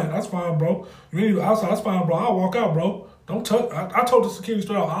 that's fine, bro. I said, that's fine, bro. I'll walk out, bro. Don't touch. I told the security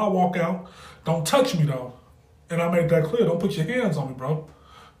straight out, I'll walk out. Don't touch me, though. And I made that clear. Don't put your hands on me, bro.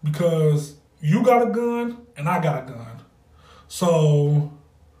 Because you got a gun and I got a gun. So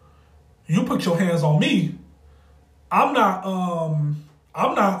you put your hands on me. I'm not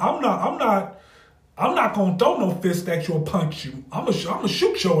gonna throw no fist at you or punch you. I'm gonna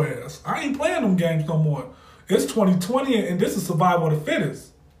shoot your ass. I ain't playing them games no more. It's 2020 and this is survival of the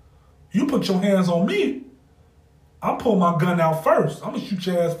fittest. You put your hands on me, I'm pulling my gun out first. I'm gonna shoot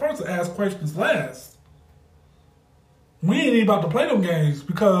your ass first and ask questions last. We ain't even about to play them games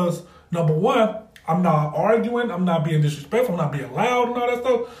because, number one, I'm not arguing, I'm not being disrespectful, I'm not being loud and all that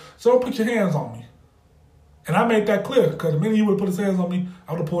stuff. So don't put your hands on me. And I made that clear because the minute he would have put his hands on me,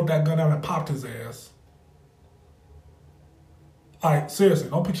 I would have pulled that gun out and popped his ass. Like, seriously,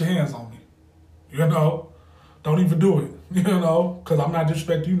 don't put your hands on me. Don't even do it, because I'm not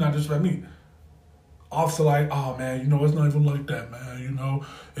disrespecting you, not disrespecting me. Officer like, oh, man, it's not even like that, man,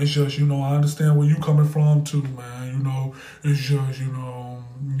 It's just, I understand where you coming from, too, man, It's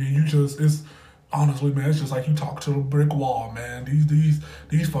just, it's, honestly, man, it's just like you talk to a brick wall, man.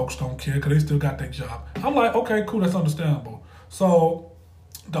 These folks don't care because they still got their job. I'm like, okay, cool, that's understandable. So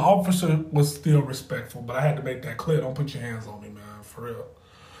the officer was still respectful, but I had to make that clear. Don't put your hands on me, man, for real.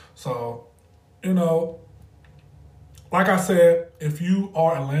 So, like I said, if you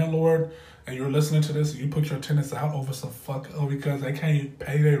are a landlord and you're listening to this and you put your tenants out because they can't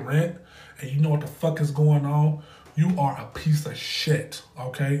pay their rent and you know what the fuck is going on, you are a piece of shit,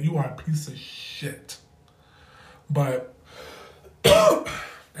 okay? You are a piece of shit. But, damn,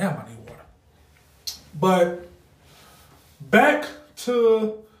 I need water. But, back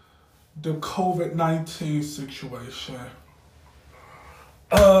to the COVID-19 situation.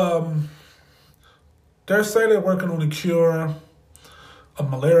 They say they're working on a cure, a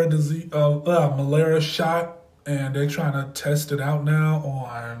malaria disease, malaria shot, and they're trying to test it out now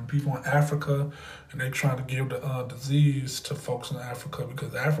on people in Africa, and they're trying to give the disease to folks in Africa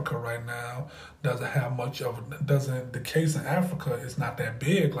because Africa right now doesn't have much of it. The case in Africa is not that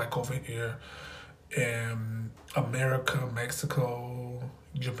big like over here in America, Mexico,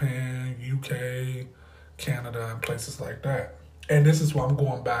 Japan, UK, Canada, and places like that. And this is what I'm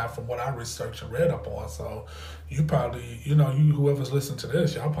going by from what I researched and read up on. So you probably, whoever's listening to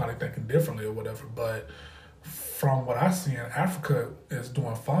this, y'all probably thinking differently or whatever. But from what I see in Africa is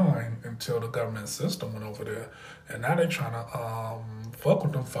doing fine until the government system went over there. And now they're trying to fuck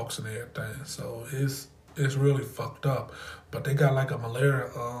with them folks and everything. So it's really fucked up. But they got like a malaria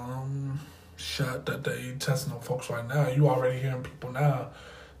shot that they testing on folks right now. You already hearing people now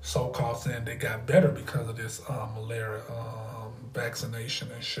so-called saying they got better because of this malaria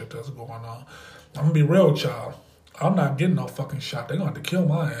vaccination and shit that's going on. I'm gonna be real with y'all. I'm not getting no fucking shot. They're gonna have to kill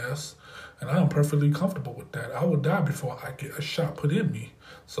my ass. And I am perfectly comfortable with that. I would die before I get a shot put in me.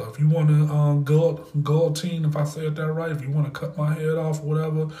 So if you want to guillotine, if I said that right, if you want to cut my head off or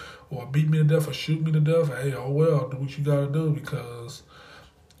whatever, or beat me to death or shoot me to death, hey, oh well, do what you gotta do because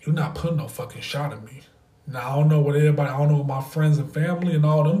you're not putting no fucking shot in me. Now, I don't know what my friends and family and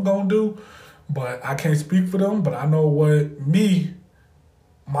all them gonna do, but I can't speak for them, but I know what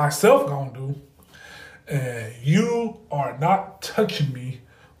myself gonna do. And you are not touching me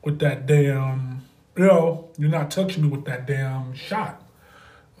with that damn, you're not touching me with that damn shot.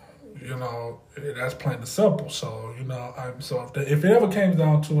 That's plain and simple. So, if it ever came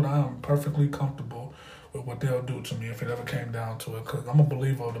down to it, I'm perfectly comfortable with what they'll do to me if it ever came down to it, because I'm a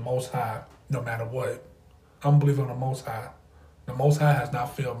believer of the Most High no matter what. I'm a believer of the Most High. The Most High has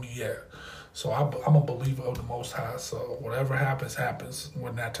not failed me yet. So I'm a believer of the Most High. So whatever happens, happens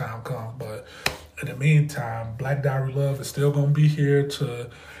when that time comes. But in the meantime, Black Diary Love is still going to be here to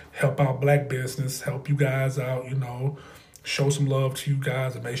help out black business, help you guys out, show some love to you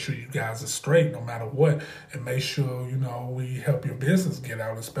guys and make sure you guys are straight no matter what. And make sure, we help your business get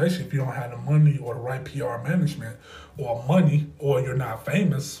out, especially if you don't have the money or the right PR management or money or you're not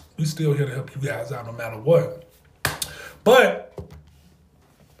famous. We still here to help you guys out no matter what. But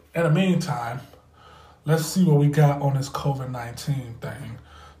in the meantime, let's see what we got on this COVID-19 thing.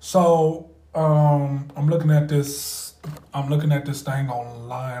 So I'm looking at this thing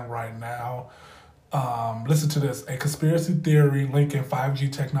online right now. Listen to this. A conspiracy theory linking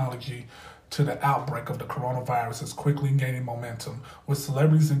 5G technology to the outbreak of the coronavirus is quickly gaining momentum, with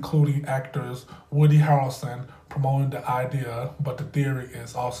celebrities including actors Woody Harrelson promoting the idea, but the theory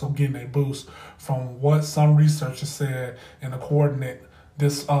is also getting a boost from what some researchers said in a coordinate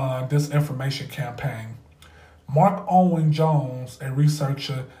disinformation campaign. Mark Owen Jones, a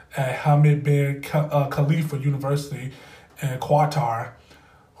researcher at Hamad bin Khalifa University in Qatar,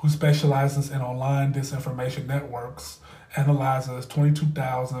 who specializes in online disinformation networks, analyzes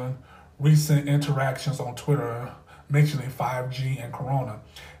 22,000 recent interactions on Twitter mentioning 5G and Corona,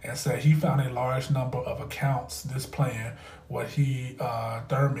 and said he found a large number of accounts displaying what he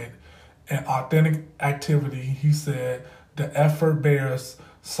termed an authentic activity. He said the effort bears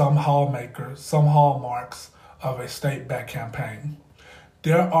some hallmarks of a state-backed campaign.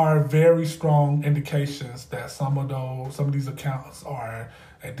 There are very strong indications that some of these accounts are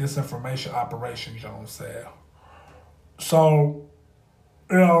a disinformation operation, Jones said. So,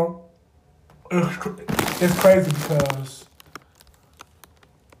 it's crazy because,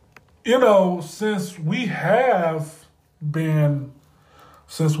 since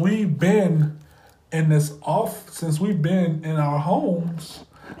we've been in our homes,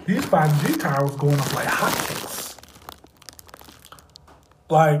 these 5G towers going up like hotcakes.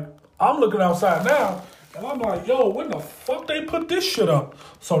 Like, I'm looking outside now, and I'm like, yo, when the fuck they put this shit up?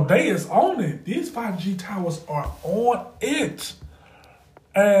 So they is on it. These 5G towers are on it.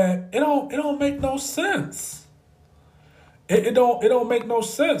 And it don't make no sense. It don't make no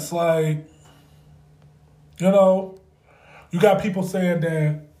sense. Like, you got people saying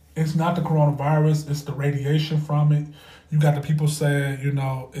that it's not the coronavirus, it's the radiation from it. You got the people saying,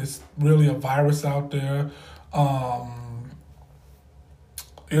 it's really a virus out there.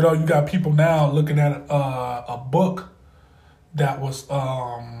 You got people now looking at a book that was,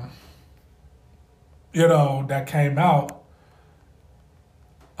 that came out.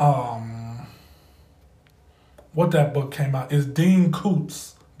 What that book came out is Dean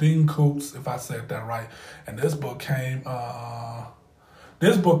Koontz, if I said that right. And this book came out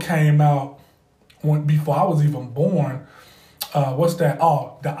before I was even born. What's that?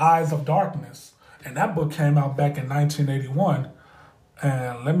 Oh, The Eyes of Darkness. And that book came out back in 1981.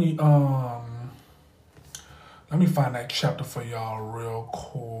 And let me find that chapter for y'all real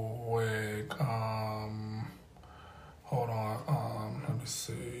quick. Hold on. Let me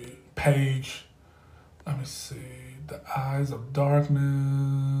see. The Eyes of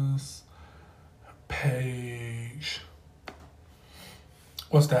Darkness. Page.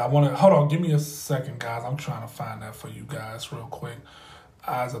 What's that? Hold on. Give me a second, guys. I'm trying to find that for you guys real quick.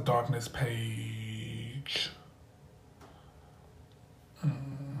 Eyes of Darkness page.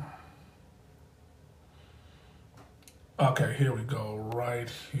 Okay, here we go. Right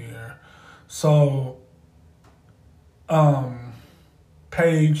here. So,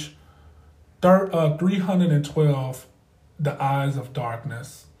 page 312, The Eyes of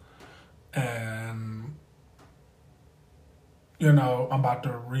Darkness. And, I'm about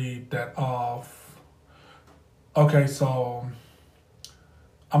to read that off. Okay, so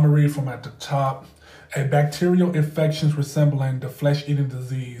I'm going to read from at the top. A bacterial infection resembling the flesh-eating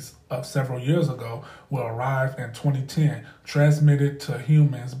disease of several years ago will arrive in 2010, transmitted to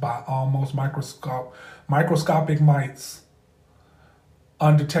humans by almost microscopic mites,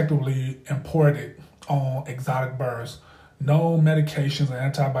 undetectably imported on exotic birds. No medications and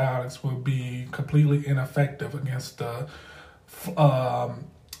antibiotics will be completely ineffective against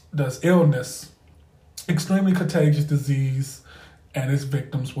this illness, extremely contagious disease, and its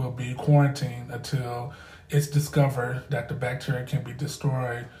victims will be quarantined until it's discovered that the bacteria can be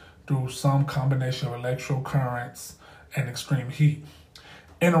destroyed through some combination of electrical currents and extreme heat.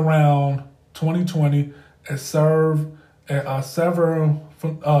 In around 2020, a A severe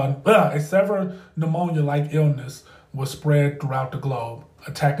pneumonia-like illness was spread throughout the globe,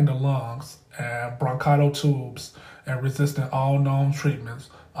 attacking the lungs and bronchial tubes and resisting all known treatments.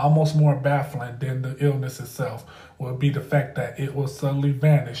 Almost more baffling than the illness itself would be the fact that it will suddenly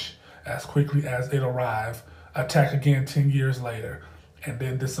vanish as quickly as it arrived, attack again 10 years later, and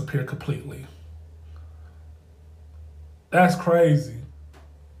then disappear completely. That's crazy.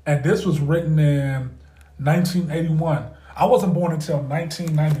 And this was written in 1981. I wasn't born until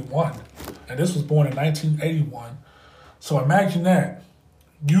 1991, and this was born in 1981. So imagine that.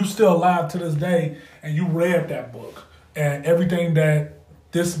 You still alive to this day, and you read that book. And everything that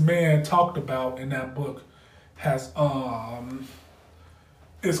this man talked about in that book has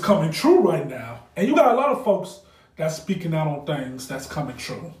is coming true right now. And you got a lot of folks that's speaking out on things that's coming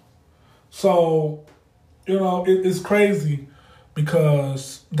true. So, it's crazy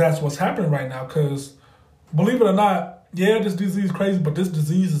because that's what's happening right now. Because believe it or not, yeah, this disease is crazy, but this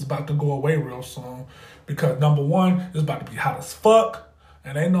disease is about to go away real soon. Because number one, it's about to be hot as fuck.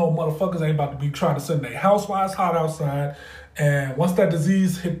 And they know motherfuckers ain't about to be trying to sit in their house while it's hot outside. And once that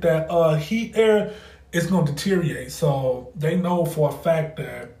disease hit that heat air, it's going to deteriorate. So they know for a fact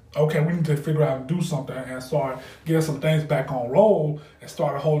that, okay, we need to figure out and do something and start getting some things back on roll and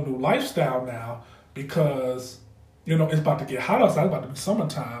start a whole new lifestyle now because, it's about to get hot outside. It's about to be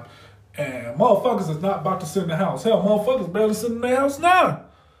summertime. And motherfuckers is not about to sit in the house. Hell, motherfuckers barely sit in their house now.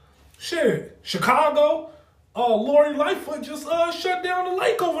 Shit. Chicago, Lori Lightfoot just shut down the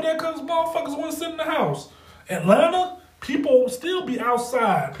lake over there because motherfuckers want to sit in the house. Atlanta, people still be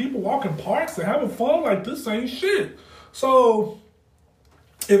outside. People walking parks and having fun like this ain't shit. So,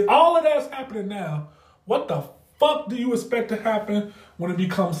 if all of that's happening now, what the fuck do you expect to happen when it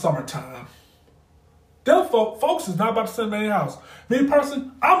becomes summertime? Them folks is not about to sit in their house. Me personally,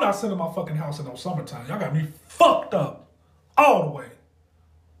 I'm not sitting in my fucking house in no summertime. Y'all got me fucked up all the way.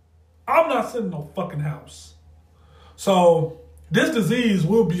 I'm not sitting in no fucking house. So this disease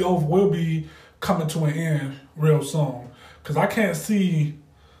will be over, will be coming to an end real soon. Because I can't see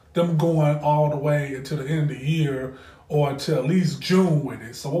them going all the way until the end of the year or until at least June with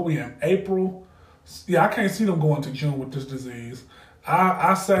it. So what we in, April? Yeah, I can't see them going to June with this disease.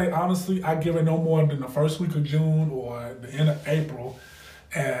 I say, honestly, I give it no more than the first week of June or the end of April.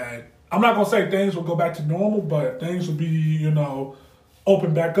 And I'm not going to say things will go back to normal, but things will be,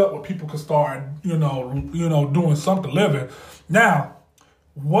 open back up where people can start, doing something living. Now,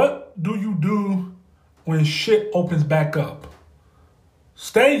 what do you do when shit opens back up?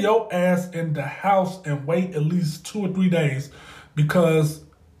 Stay your ass in the house and wait at least 2 or 3 days, because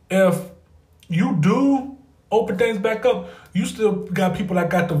if you do open things back up, you still got people that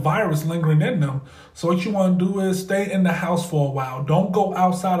got the virus lingering in them. So what you want to do is stay in the house for a while. Don't go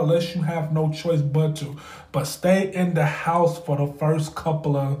outside unless you have no choice but to. But stay in the house for the first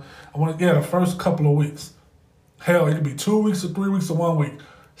couple of weeks. Hell, it could be 2 weeks or 3 weeks or 1 week.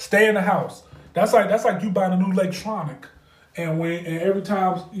 Stay in the house. That's like you buying a new electronic. And every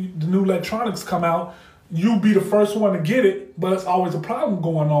time the new electronics come out, you be the first one to get it, but it's always a problem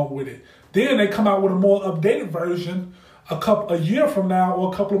going on with it. Then they come out with a more updated version a year from now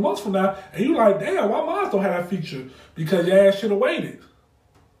or a couple of months from now, and you like, damn, why mine don't have that feature? Because your ass should have waited.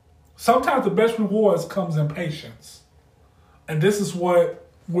 Sometimes the best rewards comes in patience. And this is what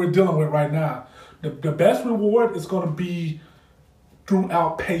we're dealing with right now. The best reward is going to be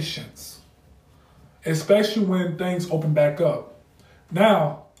throughout patience, especially when things open back up.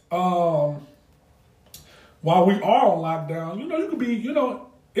 Now, while we are on lockdown, you could be,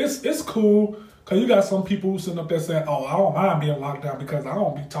 it's cool, because you got some people who sitting up there saying, oh, I don't mind being locked down because I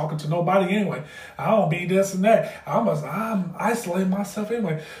don't be talking to nobody anyway. I don't be this and that. I'm isolating myself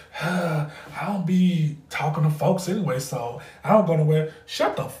anyway. I don't be talking to folks anyway, so I don't go nowhere.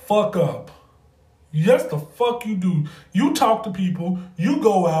 Shut the fuck up. Yes, the fuck you do. You talk to people. You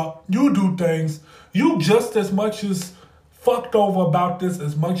go out. You do things. You just as much as fucked over about this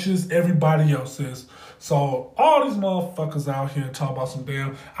as much as everybody else is. So all these motherfuckers out here talk about some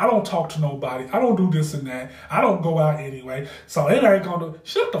damn, I don't talk to nobody. I don't do this and that. I don't go out anyway. So it ain't gonna,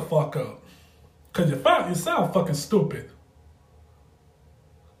 shut the fuck up. Because you sound fucking stupid.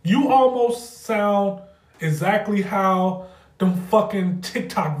 You almost sound exactly how them fucking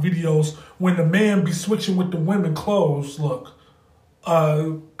TikTok videos when the man be switching with the women clothes look.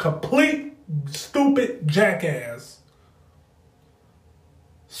 Complete stupid jackass.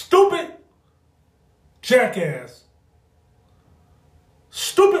 Stupid jackass.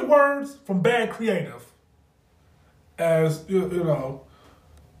 Stupid words from bad creative. As,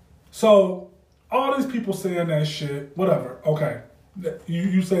 So, all these people saying that shit, whatever, okay.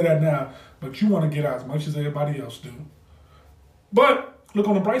 You say that now, but you want to get out as much as everybody else do. But look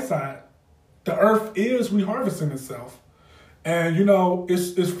on the bright side. The earth is reharvesting itself. And, you know,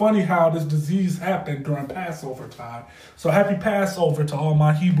 it's funny how this disease happened during Passover time. So happy Passover to all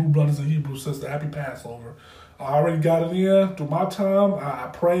my Hebrew brothers and Hebrew sisters. Happy Passover. I already got it in through my time. I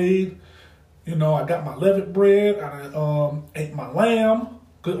prayed. You know, I got my leavened bread. I ate my lamb.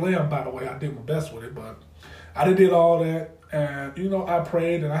 Good lamb, by the way. I did my best with it, but I did all that. And, you know, I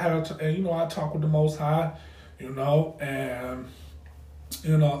prayed and I talked with the Most High, you know, and,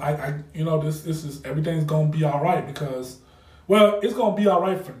 you know, this is, everything's going to be all right because, well, it's going to be all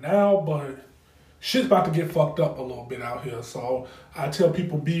right for now, but shit's about to get fucked up a little bit out here. So I tell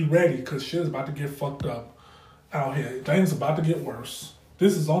people be ready because shit's about to get fucked up out here. Things about to get worse.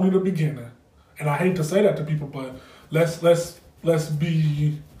 This is only the beginning. And I hate to say that to people, but let's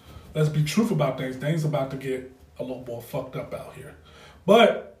be truthful about things. Things about to get a little more fucked up out here.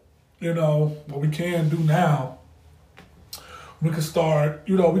 But, you know, what we can do now, we can start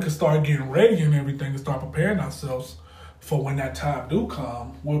getting ready and everything and start preparing ourselves for when that time do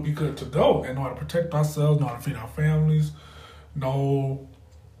come. We'll be good to go and know how to protect ourselves, know how to feed our families, know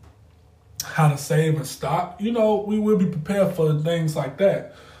how to save and stock. You know, we will be prepared for things like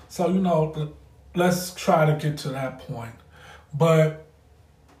that. So, you know, let's try to get to that point. But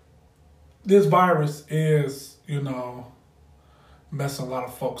this virus is, you know, messing a lot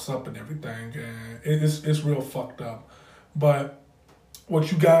of folks up and everything, and it's real fucked up. But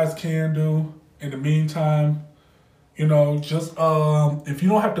what you guys can do in the meantime, you know, just if you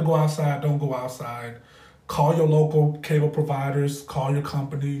don't have to go outside, don't go outside. Call your local cable providers, call your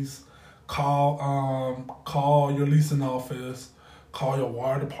companies, call your leasing office, call your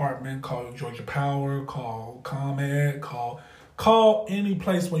water department, call your Georgia Power, call ComEd, call any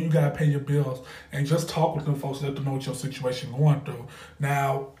place where you gotta pay your bills and just talk with them folks, let them know what your situation going through.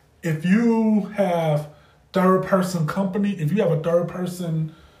 Now, if you have third-person company, if you have a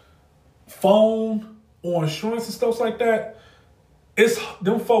third-person phone or insurance and stuff like that, it's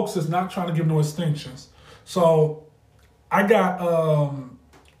them folks is not trying to give no extensions. So I got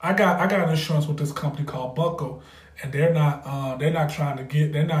an insurance with this company called Buckle, and they're not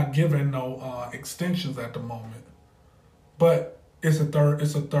giving no extensions at the moment. But it's a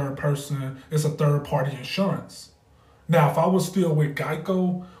third party insurance. Now, if I was still with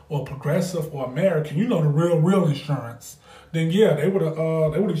Geico or Progressive or American, you know, the real insurance, then yeah, they would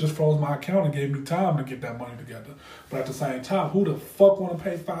have just froze my account and gave me time to get that money together. But at the same time, who the fuck want to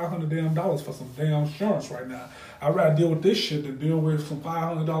pay $500 for some damn insurance right now? I'd rather deal with this shit than deal with some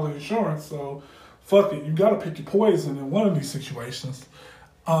 $500 insurance. So fuck it, you gotta pick your poison in one of these situations.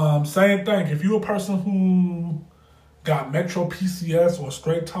 Same thing. If you're a person who got Metro PCS or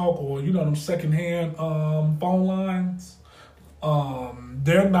Straight Talk or, you know, them secondhand phone lines,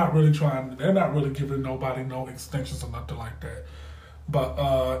 they're not really giving nobody no extensions or nothing like that.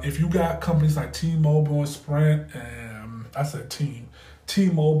 But if you got companies like T-Mobile and Sprint, and I said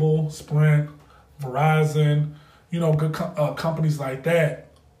T-Mobile, Sprint, Verizon, you know, good companies like that,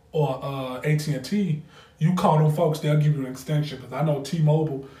 or AT&T, you call them folks, they'll give you an extension. Because I know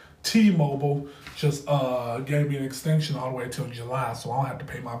T-Mobile just gave me an extension all the way till July, so I don't have to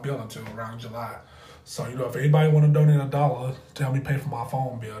pay my bill until around July. So, you know, if anybody want to donate $1 to help me pay for my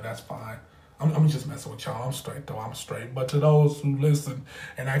phone bill, that's fine. I'm just messing with y'all. I'm straight, though. I'm straight. But to those who listen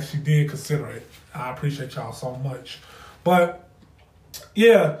and actually did consider it, I appreciate y'all so much. But,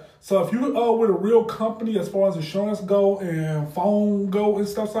 yeah, so if you're with a real company as far as insurance go and phone go and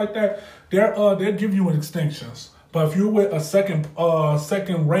stuff like that, they'll give you an extensions. But if you're with a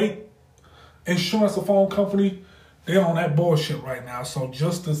second rate insurance or phone company, they're on that bullshit right now. So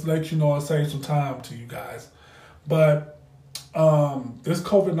just to let you know, I'll save some time to you guys. But this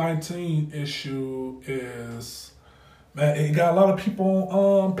COVID-19 issue is, man, it got a lot of people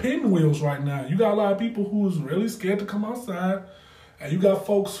on pinwheels right now. You got a lot of people who's really scared to come outside. And you got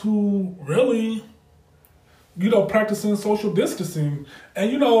folks who really, you know, practicing social distancing.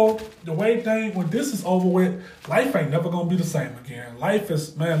 And, you know, the way when this is over with, life ain't never going to be the same again. Life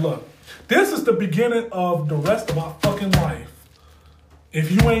is, man, look, this is the beginning of the rest of our fucking life.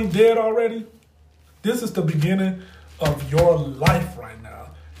 If you ain't dead already, this is the beginning of your life right now.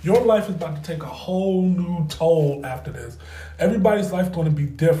 Your life is about to take a whole new toll after this. Everybody's life going to be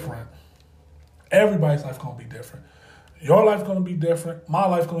different. Everybody's life going to be different. Your life going to be different. My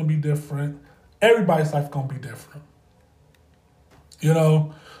life going to be different. Everybody's life going to be different. You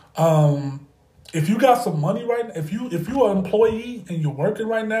know, if you got some money right now, if you're an employee and you're working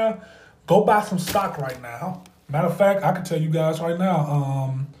right now, go buy some stock right now. Matter of fact, I can tell you guys right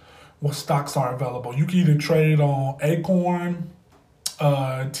now what stocks are available. You can either trade on Acorn,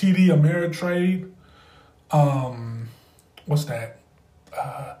 TD Ameritrade, what's that?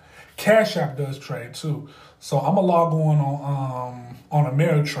 Cash App does trade too. So I'm gonna log on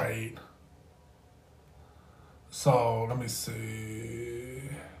Ameritrade. So let me see.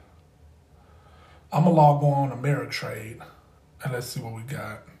 I'm gonna log on Ameritrade and let's see what we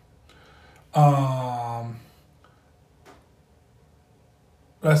got.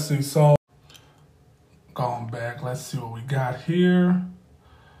 Let's see. So going back, let's see what we got here.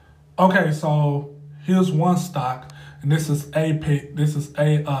 Okay, so here's one stock, and this is APACHE,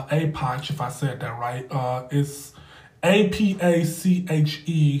 if I said that right. It's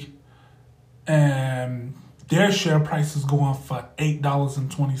APACHE, and their share price is going for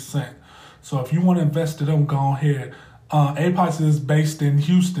 $8.20. So if you want to invest in them, go ahead. APACHE is based in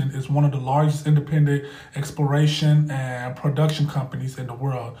Houston. It's one of the largest independent exploration and production companies in the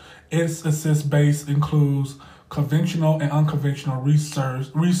world. Its assist base includes conventional and unconventional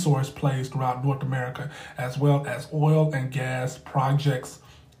resource plays throughout North America, as well as oil and gas projects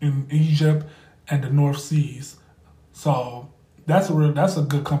in Egypt and the North Seas. So that's a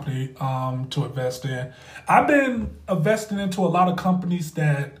good company to invest in. I've been investing into a lot of companies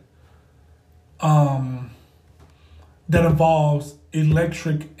that involves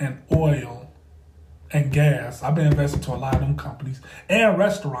electric and oil and gas. I've been investing to a lot of them companies and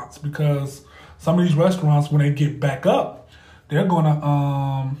restaurants, because some of these restaurants, when they get back up, they're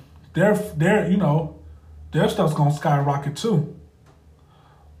gonna their stuff's gonna skyrocket too.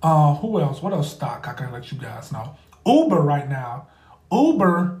 Who else? What else stock I can let you guys know? Uber right now.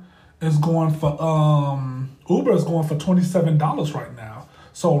 Uber is going for $27 right now.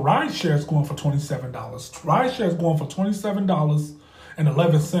 So rideshare is going for $27. Rideshare is going for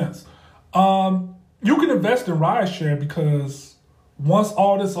 $27.11. You can invest in rideshare, because once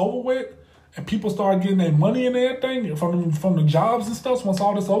all this over with and people start getting their money and everything from the jobs and stuff, once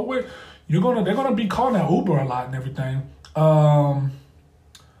all this over with, they're gonna be calling out Uber a lot and everything.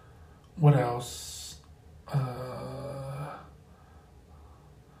 What else?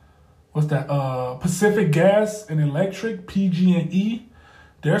 What's that? Pacific Gas and Electric, PG&E.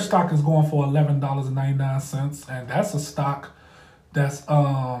 Their stock is going for $11.99, and that's a stock that's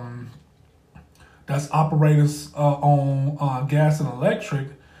operators on gas and electric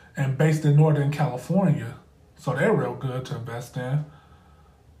and based in Northern California. So they're real good to invest in.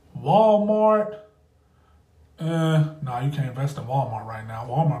 Walmart. No, you can't invest in Walmart right now.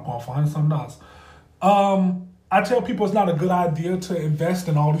 Walmart going for $100-something. I tell people it's not a good idea to invest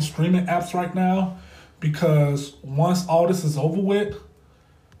in all these streaming apps right now, because once all this is over with,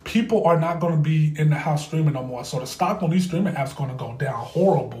 people are not going to be in the house streaming no more. So the stock on these streaming apps is going to go down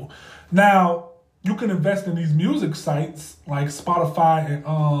horrible. Now, you can invest in these music sites like Spotify and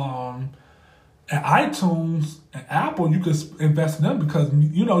iTunes and Apple. You can invest in them, because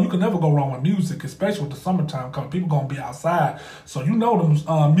you can never go wrong with music, especially with the summertime coming. People going to be outside, so them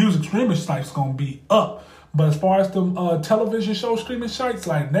music streaming sites going to be up. But as far as the television show streaming sites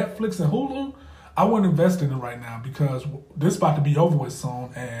like Netflix and Hulu, I wouldn't invest in it right now, because this about to be over with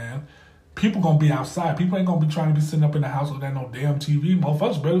soon, and people going to be outside. People ain't going to be trying to be sitting up in the house with that no damn TV.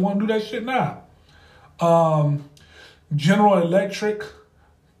 Motherfuckers barely want to do that shit now. General Electric,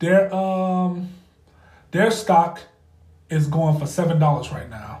 their stock is going for $7 right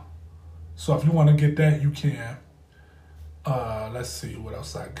now. So if you want to get that, you can. Let's see what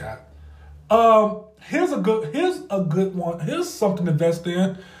else I got. Here's a good one. Here's something to invest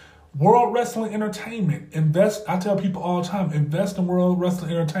in. World Wrestling Entertainment. I tell people all the time, invest in World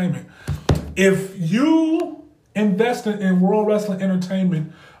Wrestling Entertainment. If you invested in World Wrestling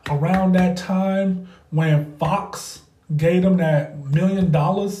Entertainment around that time when Fox gave them that $1 million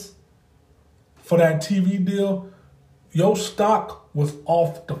for that TV deal, your stock was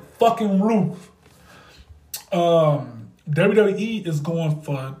off the fucking roof. WWE is going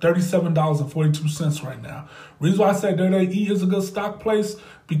for $37.42 right now. Reason why I say WWE is a good stock place,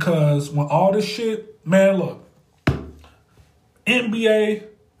 because when all this shit, man, look, NBA,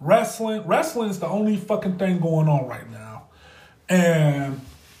 wrestling is the only fucking thing going on right now. And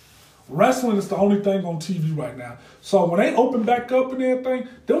wrestling is the only thing on TV right now. So when they open back up and everything,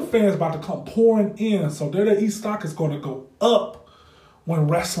 them fans about to come pouring in. So WWE stock is going to go up when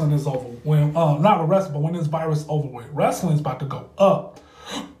wrestling is over. Not with wrestling, but when this virus is over with. Wrestling is about to go up.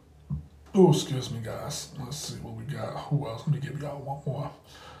 Oh, excuse me, guys. Let's see what we got. Who else? Let me give y'all one more.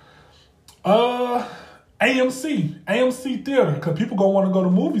 AMC Theater, because people gonna want to go to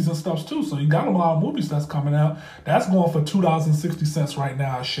movies and stuff too. So you got a lot of movies that's coming out. That's going for $2.60 right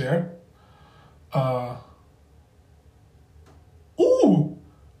now a share. The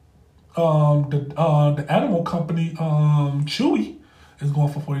animal company, Chewy, is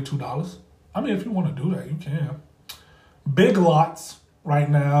going for $42. I mean, if you want to do that, you can. Big Lots right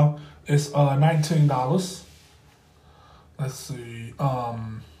now is $19. Let's see.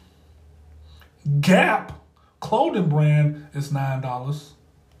 Gap clothing brand is $9.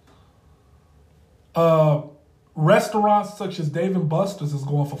 Restaurants such as Dave and Buster's is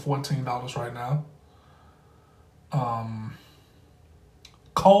going for $14 right now.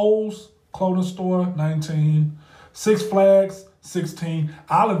 Kohl's clothing store, $19. Six Flags, $16.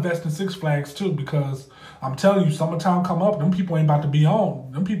 I'll invest in Six Flags too, because I'm telling you, summertime come up, them people ain't about to be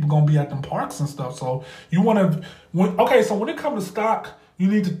on. Them people gonna be at them parks and stuff. So you wanna, so when it comes to stock, you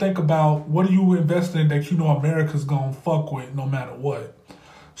need to think about what are you investing in that you know America's gonna fuck with no matter what.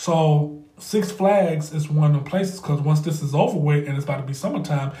 So Six Flags is one of the places, because once this is over with and it's about to be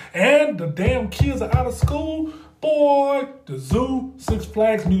summertime and the damn kids are out of school, boy, the zoo, Six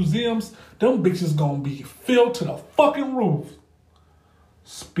Flags, museums, them bitches gonna be filled to the fucking roof.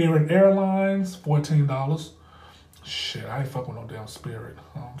 Spirit Airlines, $14. Shit, I ain't fucking with no damn Spirit.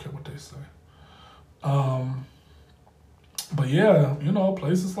 I don't care what they say. But yeah, you know,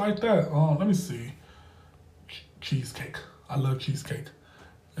 places like that. Let me see. Cheesecake. I love cheesecake.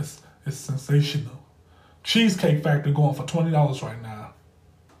 It's sensational. Cheesecake Factory going for $20 right now.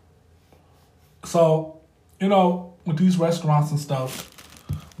 So, you know, with these restaurants and stuff,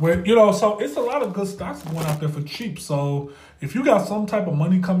 where, you know, so it's a lot of good stocks going out there for cheap. So if you got some type of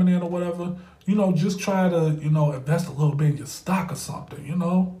money coming in or whatever, you know, just try to, you know, invest a little bit in your stock or something, you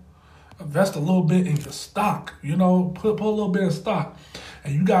know. Invest a little bit in your stock, you know, put a little bit of stock.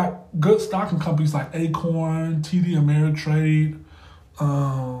 And you got good stocking companies like Acorn, TD Ameritrade,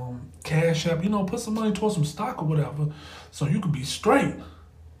 Cash App, you know, put some money towards some stock or whatever so you can be straight.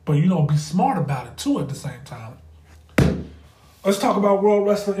 But, you know, be smart about it too at the same time. Let's talk about World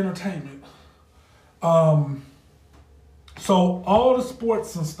Wrestling Entertainment. So all the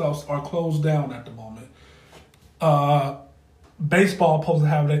sports and stuff are closed down at the moment. Baseball supposed to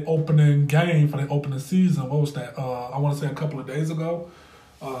have their opening game for their opening season. What was that? I want to say a couple of days ago.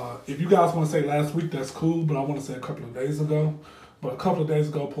 If you guys want to say last week, that's cool, but I want to say a couple of days ago. But a couple of days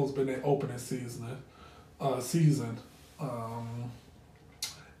ago, supposed to be their opening season.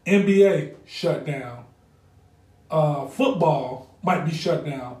 NBA shut down. Football might be shut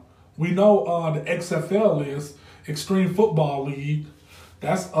down. We know the XFL is Extreme Football League.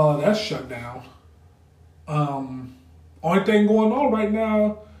 That's shut down. Only thing going on right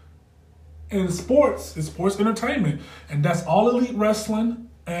now in sports is sports entertainment, and that's All Elite Wrestling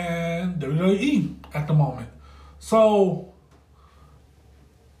and WWE at the moment. So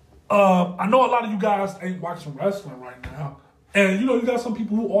I know a lot of you guys ain't watching wrestling right now, and you know you got some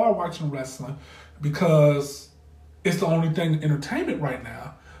people who are watching wrestling because it's the only thing in entertainment right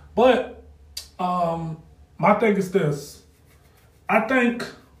now. But my thing is this: I think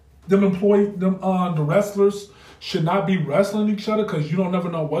the wrestlers should not be wrestling each other, because you don't never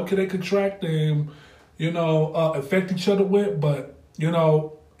know what could they contract and, you know, affect each other with. But, you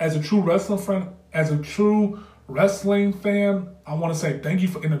know, as a true wrestling fan, I want to say thank you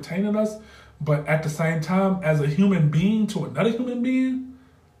for entertaining us. But at the same time, as a human being to another human being,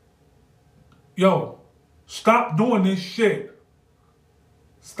 yo, stop doing this shit.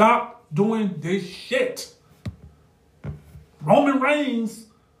 Stop doing this shit. Roman Reigns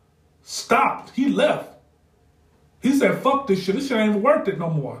stopped. He left. He said, fuck this shit. This shit ain't even worth it no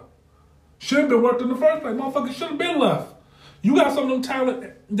more. Shouldn't have been worth it in the first place. Motherfucker should have been left. You got some of them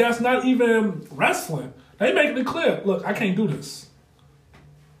talent that's not even wrestling. They making it clear. Look, I can't do this.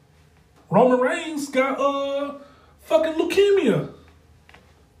 Roman Reigns got fucking leukemia.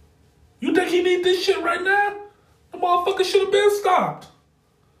 You think he need this shit right now? The motherfucker should have been stopped.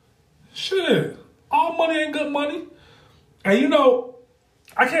 Shit. All money ain't good money. And you know,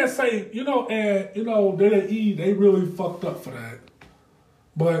 I can't say, you know, and, you know, WWE, they really fucked up for that.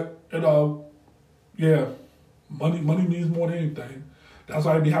 But, you know, yeah, money means more than anything. That's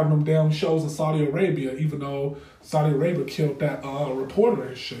why they be having them damn shows in Saudi Arabia, even though Saudi Arabia killed that reporter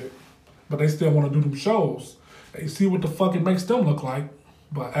and shit. But they still want to do them shows. They see what the fuck it makes them look like.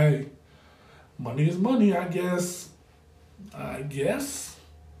 But, hey, money is money, I guess.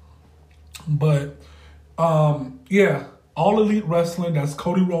 But, yeah. All Elite Wrestling, that's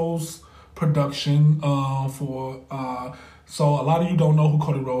Cody Rhodes' production so a lot of you don't know who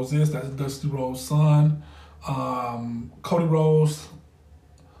Cody Rhodes is. That's Dusty Rhodes' son. Cody Rhodes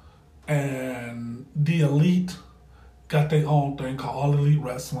and The Elite got their own thing called All Elite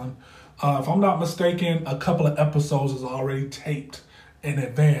Wrestling. If I'm not mistaken, a couple of episodes is already taped in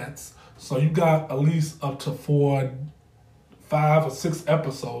advance. So you got at least up to 5 or 6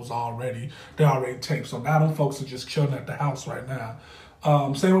 episodes already. They already taped. So now them folks are just chilling at the house right now.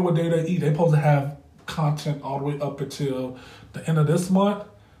 Same with WWE. They supposed to have content all the way up until the end of this month,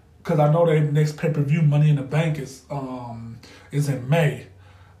 because I know their next pay-per-view, Money in the Bank, is in May.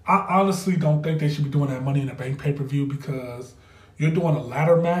 I honestly don't think they should be doing that Money in the Bank pay-per-view, because you're doing a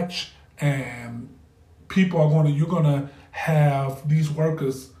ladder match and you're gonna have these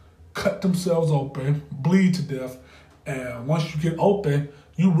workers cut themselves open, bleed to death, and once you get open,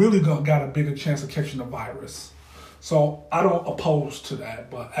 you really got a bigger chance of catching the virus. So I don't oppose to that,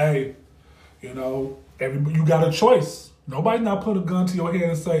 but hey, you know, you got a choice. Nobody not put a gun to your head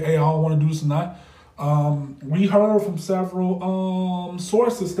and say, hey, I don't want to do this or not. We heard from several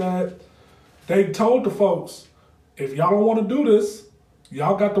sources that they told the folks, if y'all don't want to do this,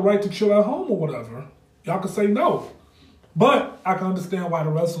 y'all got the right to chill at home or whatever. Y'all can say no. But I can understand why the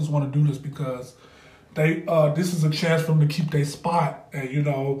wrestlers want to do this, because this is a chance for them to keep their spot. And you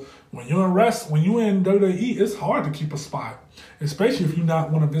know, when you're in WWE, it's hard to keep a spot, especially if you're not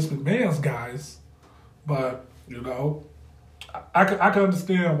one of Vince McMahon's guys. But you know, I can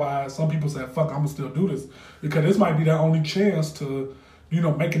understand why some people say, fuck, I'm gonna still do this, because this might be their only chance to, you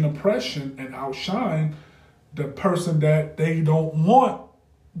know, make an impression and outshine the person that they don't want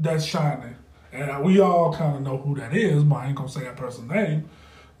that's shining. And we all kind of know who that is, but I ain't gonna say that person's name.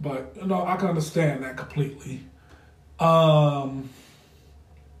 But, you know, I can understand that completely. Once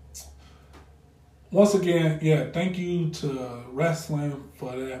again, yeah, thank you to wrestling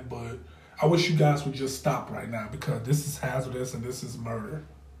for that, but I wish you guys would just stop right now, because this is hazardous and this is murder.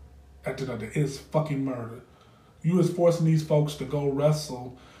 At the end of the day, it's fucking murder. You is forcing these folks to go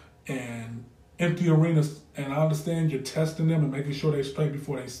wrestle in empty arenas, and I understand you're testing them and making sure they're straight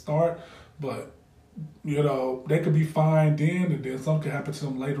before they start, but you know, they could be fine then, and then something could happen to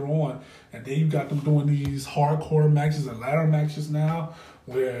them later on. And then you got them doing these hardcore matches and ladder matches now,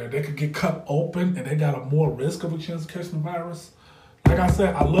 where they could get cut open and they got a more risk of a chance of catching the virus. Like I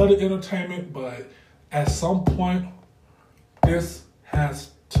said, I love the entertainment, but at some point, this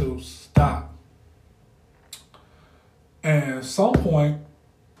has to stop. And at some point,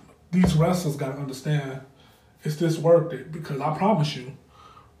 these wrestlers got to understand, is this worth it? Because I promise you,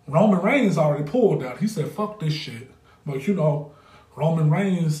 Roman Reigns already pulled out. He said, fuck this shit. But you know, Roman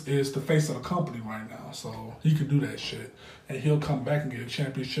Reigns is the face of the company right now, so he can do that shit. And he'll come back and get a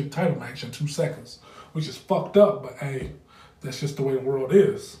championship title match in 2 seconds, which is fucked up, but hey, that's just the way the world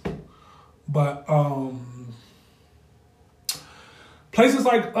is. But places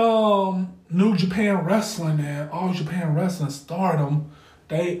like New Japan Wrestling and All Japan Wrestling, Stardom,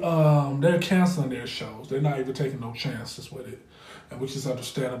 they're canceling their shows. They're not even taking no chances with it, and which is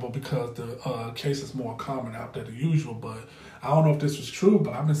understandable, because the case is more common out there than usual. But I don't know if this was true,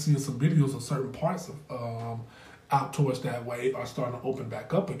 but I've been seeing some videos of certain parts of out towards that way are starting to open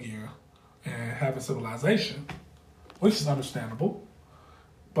back up again and having civilization, which is understandable.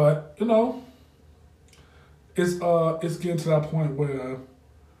 But you know, it's getting to that point where,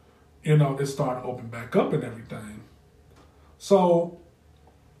 you know, it's starting to open back up and everything. So,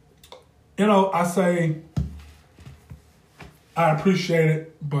 you know, I say I appreciate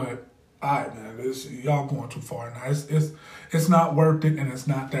it, but all right, man, y'all going too far now. It's not worth it, and it's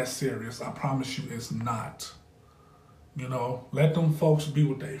not that serious. I promise you, it's not. You know, let them folks be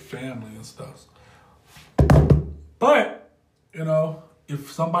with their family and stuff. But, you know,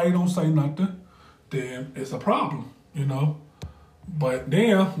 if somebody don't say nothing, then it's a problem, you know. But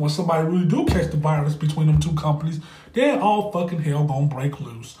then, when somebody really do catch the virus between them two companies, then all fucking hell gonna break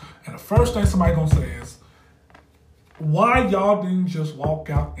loose. And the first thing somebody gonna say is, why y'all didn't just walk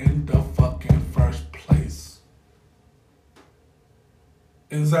out in the fucking first place?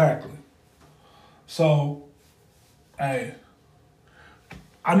 Exactly. So, hey,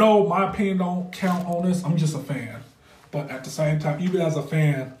 I know my opinion don't count on this. I'm just a fan. But at the same time, even as a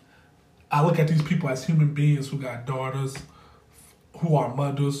fan, I look at these people as human beings who got daughters, who are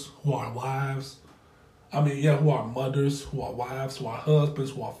mothers, who are wives. Who are mothers, who are wives, who are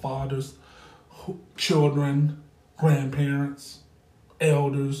husbands, who are fathers, children, grandparents,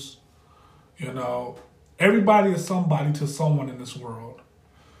 elders. You know, everybody is somebody to someone in this world.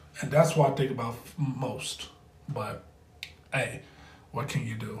 And that's what I think about most. But, hey, what can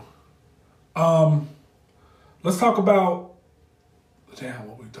you do? Let's talk about,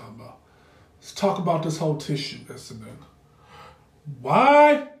 what we talking about? Let's talk about this whole tissue incident.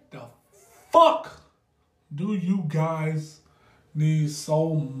 Why the fuck do you guys need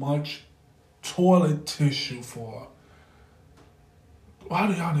so much toilet tissue for? Why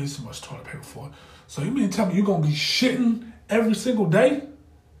do y'all need so much toilet paper for? So you mean to tell me you're going to be shitting every single day?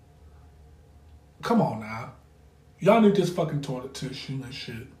 Come on now. Y'all need this fucking toilet tissue and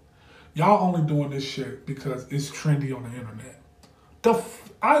shit. Y'all only doing this shit because it's trendy on the internet.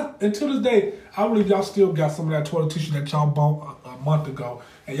 And to this day, I believe y'all still got some of that toilet tissue that y'all bought a month ago.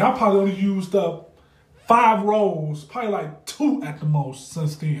 And y'all probably only used up 5 rolls, probably like 2 at the most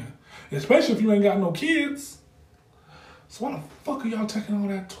since then. Especially if you ain't got no kids. So why the fuck are y'all taking all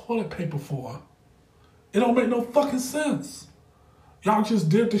that toilet paper for? It don't make no fucking sense. Y'all just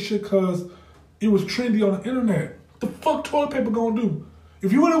did this shit because it was trendy on the internet. The fuck toilet paper gonna do?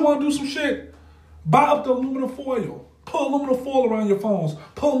 If you really want to do some shit, buy up the aluminum foil. Put aluminum foil around your phones.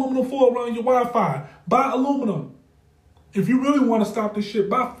 Put aluminum foil around your Wi-Fi. Buy aluminum. If you really want to stop this shit,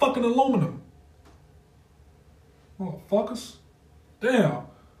 buy fucking aluminum. Motherfuckers. Damn.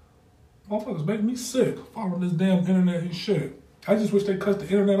 Motherfuckers make me sick following this damn internet and shit. I just wish they cut the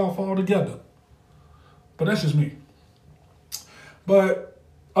internet off altogether. But that's just me. But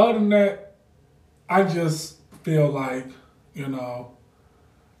other than that, I just feel like, you know,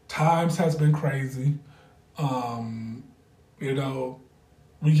 times has been crazy. You know,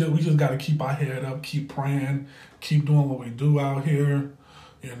 we just got to keep our head up, keep praying, keep doing what we do out here.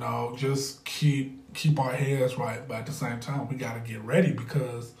 You know, just keep our heads right. But at the same time, we got to get ready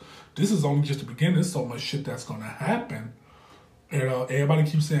because this is only just the beginning. There's so much shit that's going to happen. You know, everybody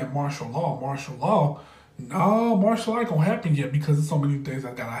keeps saying martial law. No, martial law ain't going to happen yet because there's so many things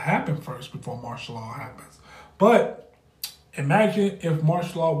that got to happen first before martial law happens. But imagine if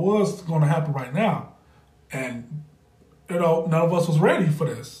martial law was going to happen right now and, you know, none of us was ready for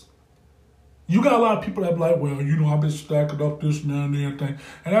this. You got a lot of people that be like, well, you know, I've been stacking up this and that and everything.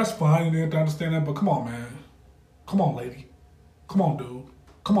 And that's fine and everything, I understand that. But come on, man. Come on, lady. Come on, dude.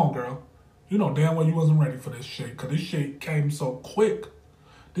 Come on, girl. You know damn well you wasn't ready for this shit because this shit came so quick.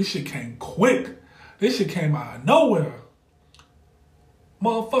 This shit came quick. This shit came out of nowhere.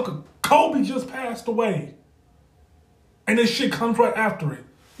 Motherfucker, Kobe just passed away. And this shit comes right after it.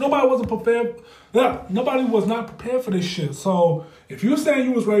 Nobody wasn't prepared. Yeah, nobody was not prepared for this shit. So if you're saying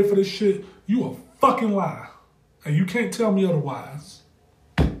you was ready for this shit, you a fucking lie. And you can't tell me otherwise.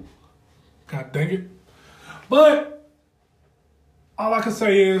 God dang it. But all I can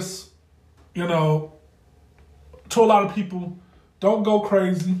say is, you know, to a lot of people, don't go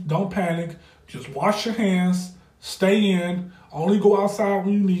crazy. Don't panic. Just wash your hands. Stay in. Only go outside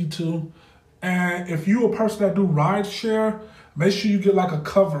when you need to. And if you a person that do ride share, make sure you get like a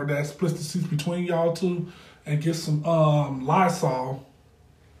cover that splits the seats between y'all two and get some Lysol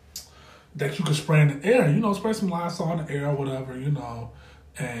that you can spray in the air. You know, spray some Lysol in the air or whatever, you know,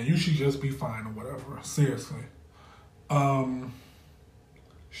 and you should just be fine or whatever. Seriously.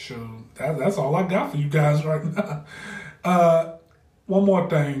 Shoot, that's all I got for you guys right now. One more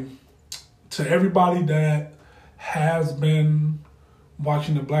thing. To everybody that has been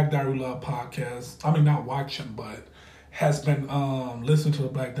watching the Black Diary Love podcast, I mean, not watching, but has been listening to the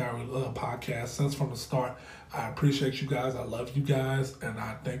Black Diary Love podcast since from the start. I appreciate you guys. I love you guys. And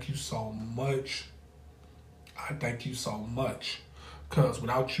I thank you so much. I thank you so much. Because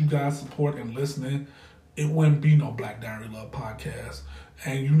without you guys support and listening, it wouldn't be no Black Diary Love podcast.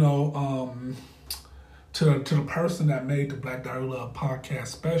 And, you know, to the person that made the Black Diary Love podcast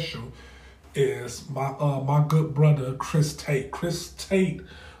special is my good brother, Chris Tate. Chris Tate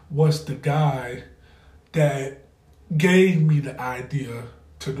was the guy that gave me the idea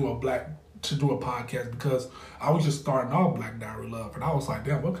to do a podcast because I was just starting off Black Diary Love, and I was like,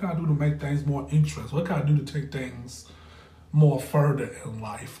 damn, what can I do to make things more interesting? What can I do to take things more further in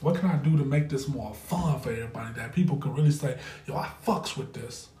life? What can I do to make this more fun for everybody that people can really say, yo, I fucks with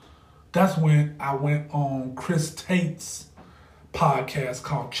this? That's when I went on Chris Tate's podcast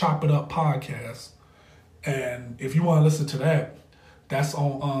called Chop It Up Podcast. And if you want to listen to that, that's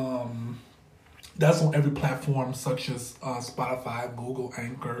on every platform such as Spotify, Google,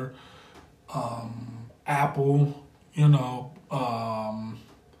 Anchor, Apple, you know,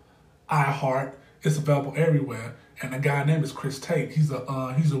 iHeart. It's available everywhere. And the guy name is Chris Tate. He's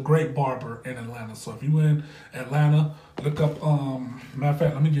a great barber in Atlanta. So if you in Atlanta, look up. Matter of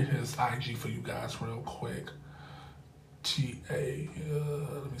fact, let me get his IG for you guys real quick.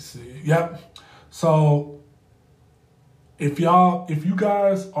 Let me see. Yep. So if you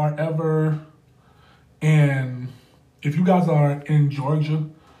guys are in Georgia,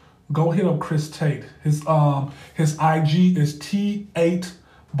 go hit up Chris Tate. His IG is T8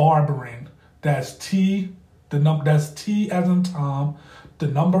 Barbering. That's that's T as in Tom, the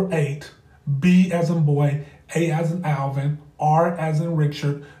number 8, B as in boy, A as in Alvin, R as in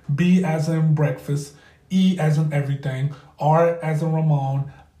Richard, B as in breakfast, E as in everything, R as in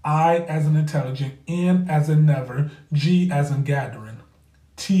Ramon, I as in intelligent, N as in never, G as in gathering.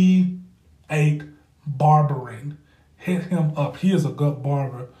 T8 Barbering. Hit him up. He is a good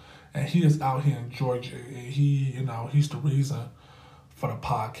barber, and he is out here in Georgia. And he's the reason for the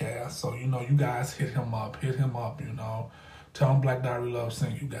podcast. So, you guys hit him up, Tell him Black Diary Love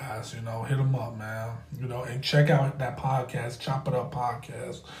sent you guys, hit him up, man. And check out that podcast, Chop It Up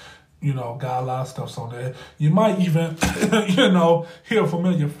Podcast. Got a lot of stuff on there. You might even, hear a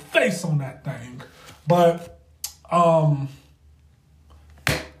familiar face on that thing. But,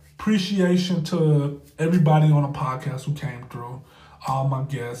 appreciation to everybody on the podcast who came through. All my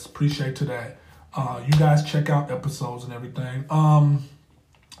guests, appreciate to that. You guys check out episodes and everything.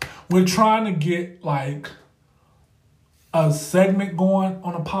 We're trying to get like a segment going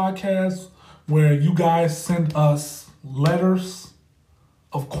on a podcast where you guys send us letters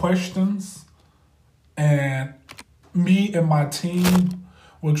of questions, and me and my team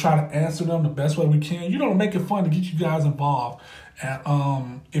will try to answer them the best way we can. To make it fun to get you guys involved.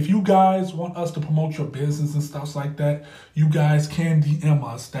 And if you guys want us to promote your business and stuff like that, you guys can DM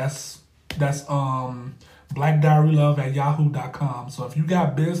us. That's blackdiarylove@yahoo.com. So if you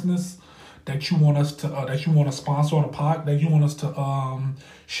got business that you want us to sponsor on a pod, that you want us to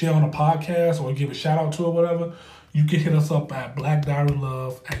share on a podcast or give a shout out to or whatever, you can hit us up at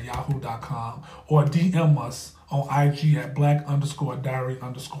blackdiarylove@yahoo.com or DM us on IG at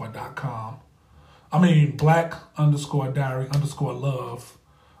black_diary_.com. black_diary_love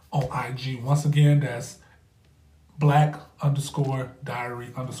on IG. Once again, that's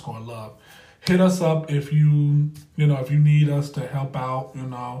black_diary_love. Hit us up if you need us to help out,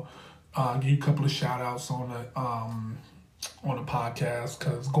 give you a couple of shout outs on the podcast,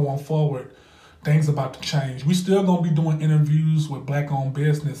 because going forward, things about to change. We still gonna be doing interviews with Black owned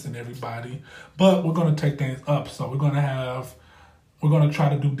business and everybody, but we're gonna take things up. So we're gonna try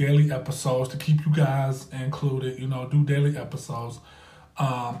to do daily episodes to keep you guys included, do daily episodes.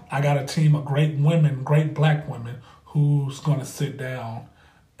 I got a team of great Black women who's going to sit down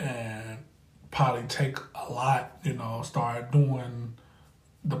and probably take a lot, start doing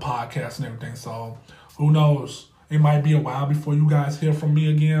the podcast and everything. So who knows? It might be a while before you guys hear from me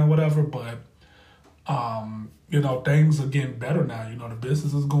again or whatever, but, things are getting better now. The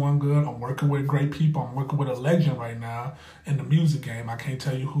business is going good. I'm working with great people. I'm working with a legend right now in the music game. I can't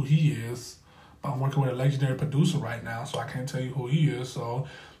tell you who he is, but I'm working with a legendary producer right now, so I can't tell you who he is. So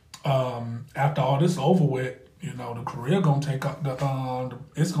after all this over with, the career gonna take up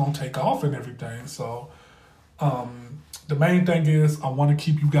it's gonna take off and everything. So the main thing is I want to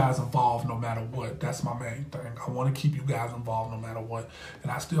keep you guys involved no matter what. That's my main thing. I want to keep you guys involved no matter what,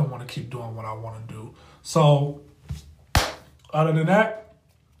 and I still want to keep doing what I want to do. So other than that,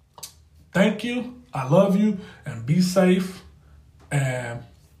 thank you. I love you, and be safe. And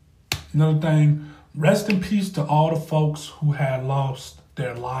another thing, rest in peace to all the folks who had lost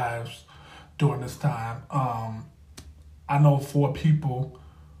their lives during this time. I know 4 people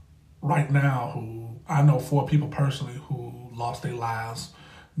right now four people personally who lost their lives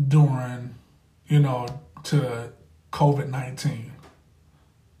during, to COVID-19.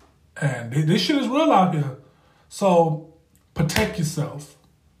 And this shit is real out here. So protect yourself.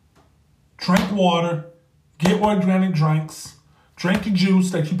 Drink water. Get organic drinks. Drink your juice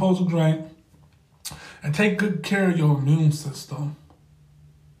that you're supposed to drink. And take good care of your immune system.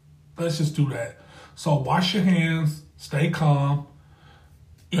 Let's just do that. So wash your hands. Stay calm.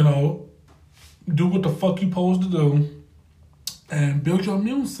 Do what the fuck you supposed to do. And build your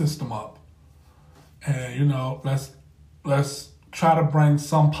immune system up. And, let's try to bring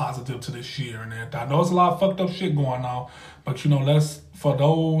some positive to this year. And I know there's a lot of fucked up shit going on. But, for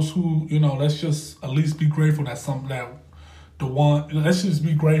those who, let's just at least be grateful that let's just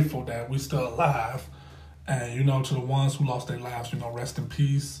be grateful that we're still alive. And, to the ones who lost their lives, rest in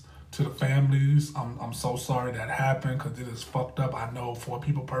peace. To the families, I'm so sorry that happened, because it is fucked up. I know 4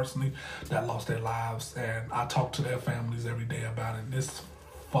 people personally that lost their lives, and I talk to their families every day about it. It's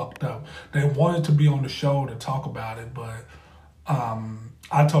fucked up. They wanted to be on the show to talk about it, but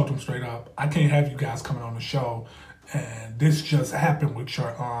I told them straight up, I can't have you guys coming on the show, and this just happened with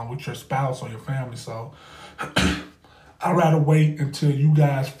your spouse or your family. So I'd rather wait until you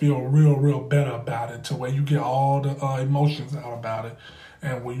guys feel real better about it, to where you get all the emotions out about it,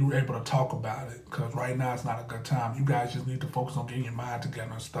 and when you're able to talk about it. Because right now it's not a good time. You guys just need to focus on getting your mind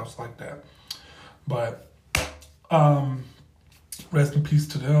together and stuff like that. But rest in peace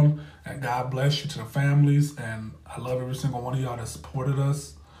to them, and God bless you to the families. And I love every single one of y'all that supported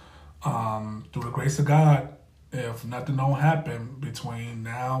us. Through the grace of God, if nothing don't happen between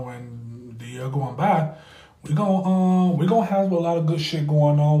now and the year going by, we're gonna have a lot of good shit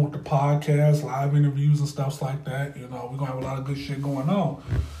going on with the podcast, live interviews and stuff like that. We're gonna have a lot of good shit going on.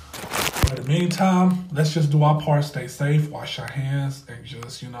 But in the meantime, let's just do our part, stay safe, wash our hands, and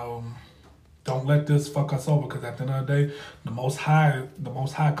just, Don't let this fuck us over, because at the end of the day, the Most High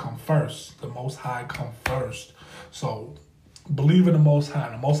come first. The Most High come first. So believe in the Most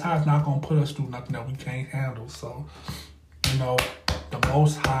High. The Most High is not gonna put us through nothing that we can't handle. So, the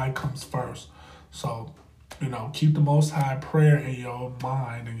Most High comes first. So, keep the Most High prayer in your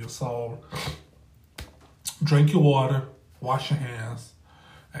mind and your soul. Drink your water, wash your hands,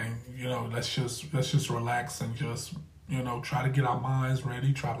 and let's just relax and just try to get our minds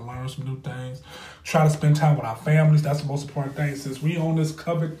ready, try to learn some new things, try to spend time with our families. That's the most important thing. Since we on this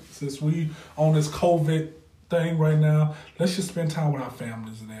COVID thing right now, let's just spend time with our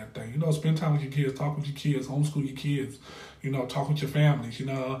families and everything. Spend time with your kids, talk with your kids, homeschool your kids, talk with your families,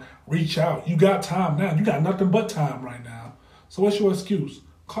 reach out. You got time now. You got nothing but time right now. So what's your excuse?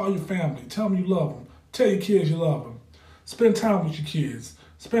 Call your family. Tell them you love them. Tell your kids you love them. Spend time with your kids.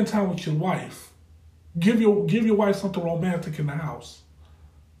 Spend time with your wife. Give your wife something romantic in the house.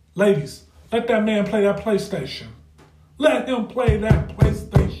 Ladies, let that man play that PlayStation. Let him play that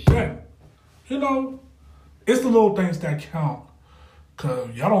PlayStation. It's the little things that count.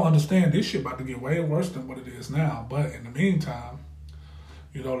 Because y'all don't understand, this shit about to get way worse than what it is now. But in the meantime,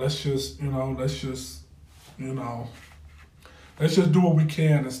 let's just do what we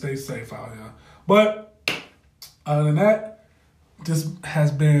can and stay safe out here. But other than that, this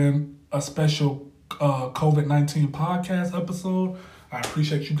has been a special COVID-19 podcast episode. I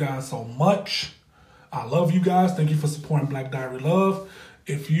appreciate you guys so much. I love you guys. Thank you for supporting Black Diary Love.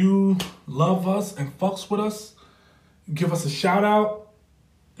 If you love us and fucks with us, give us a shout out.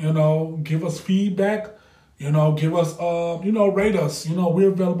 Give us feedback. Give us rate us. We're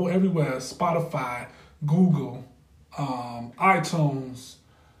available everywhere. Spotify, Google, iTunes,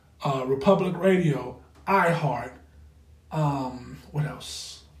 Republic Radio, iHeart. What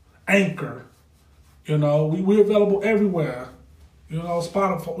else? Anchor. We're available everywhere.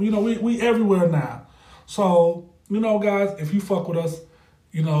 Spotify. We everywhere now. So, guys, if you fuck with us,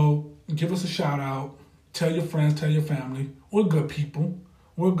 give us a shout out. Tell your friends, tell your family. We're good people.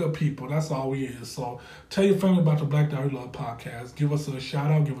 That's all we is. So tell your family about the Black Diary Love podcast. Give us a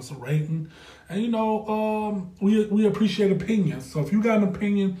shout out. Give us a rating. And, we appreciate opinions. So if you got an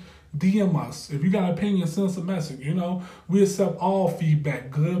opinion, DM us. If you got an opinion, send us a message. We accept all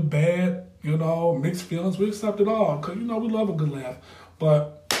feedback, good, bad, mixed feelings. We accept it all because, we love a good laugh.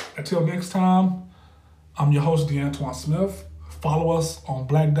 But until next time, I'm your host, DeAntoine Smith. Follow us on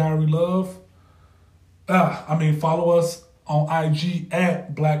Black Diary Love. Follow us on IG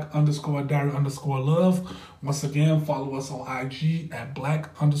at Black_Diary_Love. Once again, follow us on IG at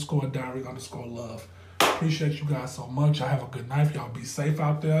Black_Diary_Love. Appreciate you guys so much. Y'all have a good night. Y'all be safe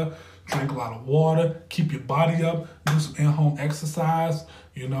out there. Drink a lot of water. Keep your body up. Do some in-home exercise.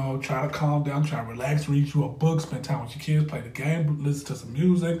 Try to calm down. Try to relax. Read you a book. Spend time with your kids. Play the game. Listen to some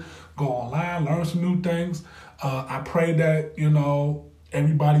music. Go online. Learn some new things. I pray that,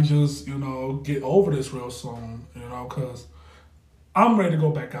 everybody just, get over this real soon, because I'm ready to go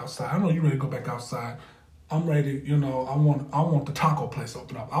back outside. I know you're ready to go back outside. I'm ready, I want the taco place to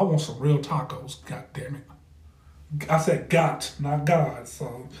open up. I want some real tacos, god damn it. I said got, not God.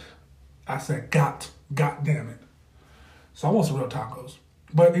 So I said got, god damn it. So I want some real tacos.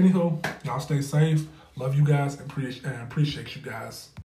 But anywho, y'all stay safe. Love you guys and appreciate you guys.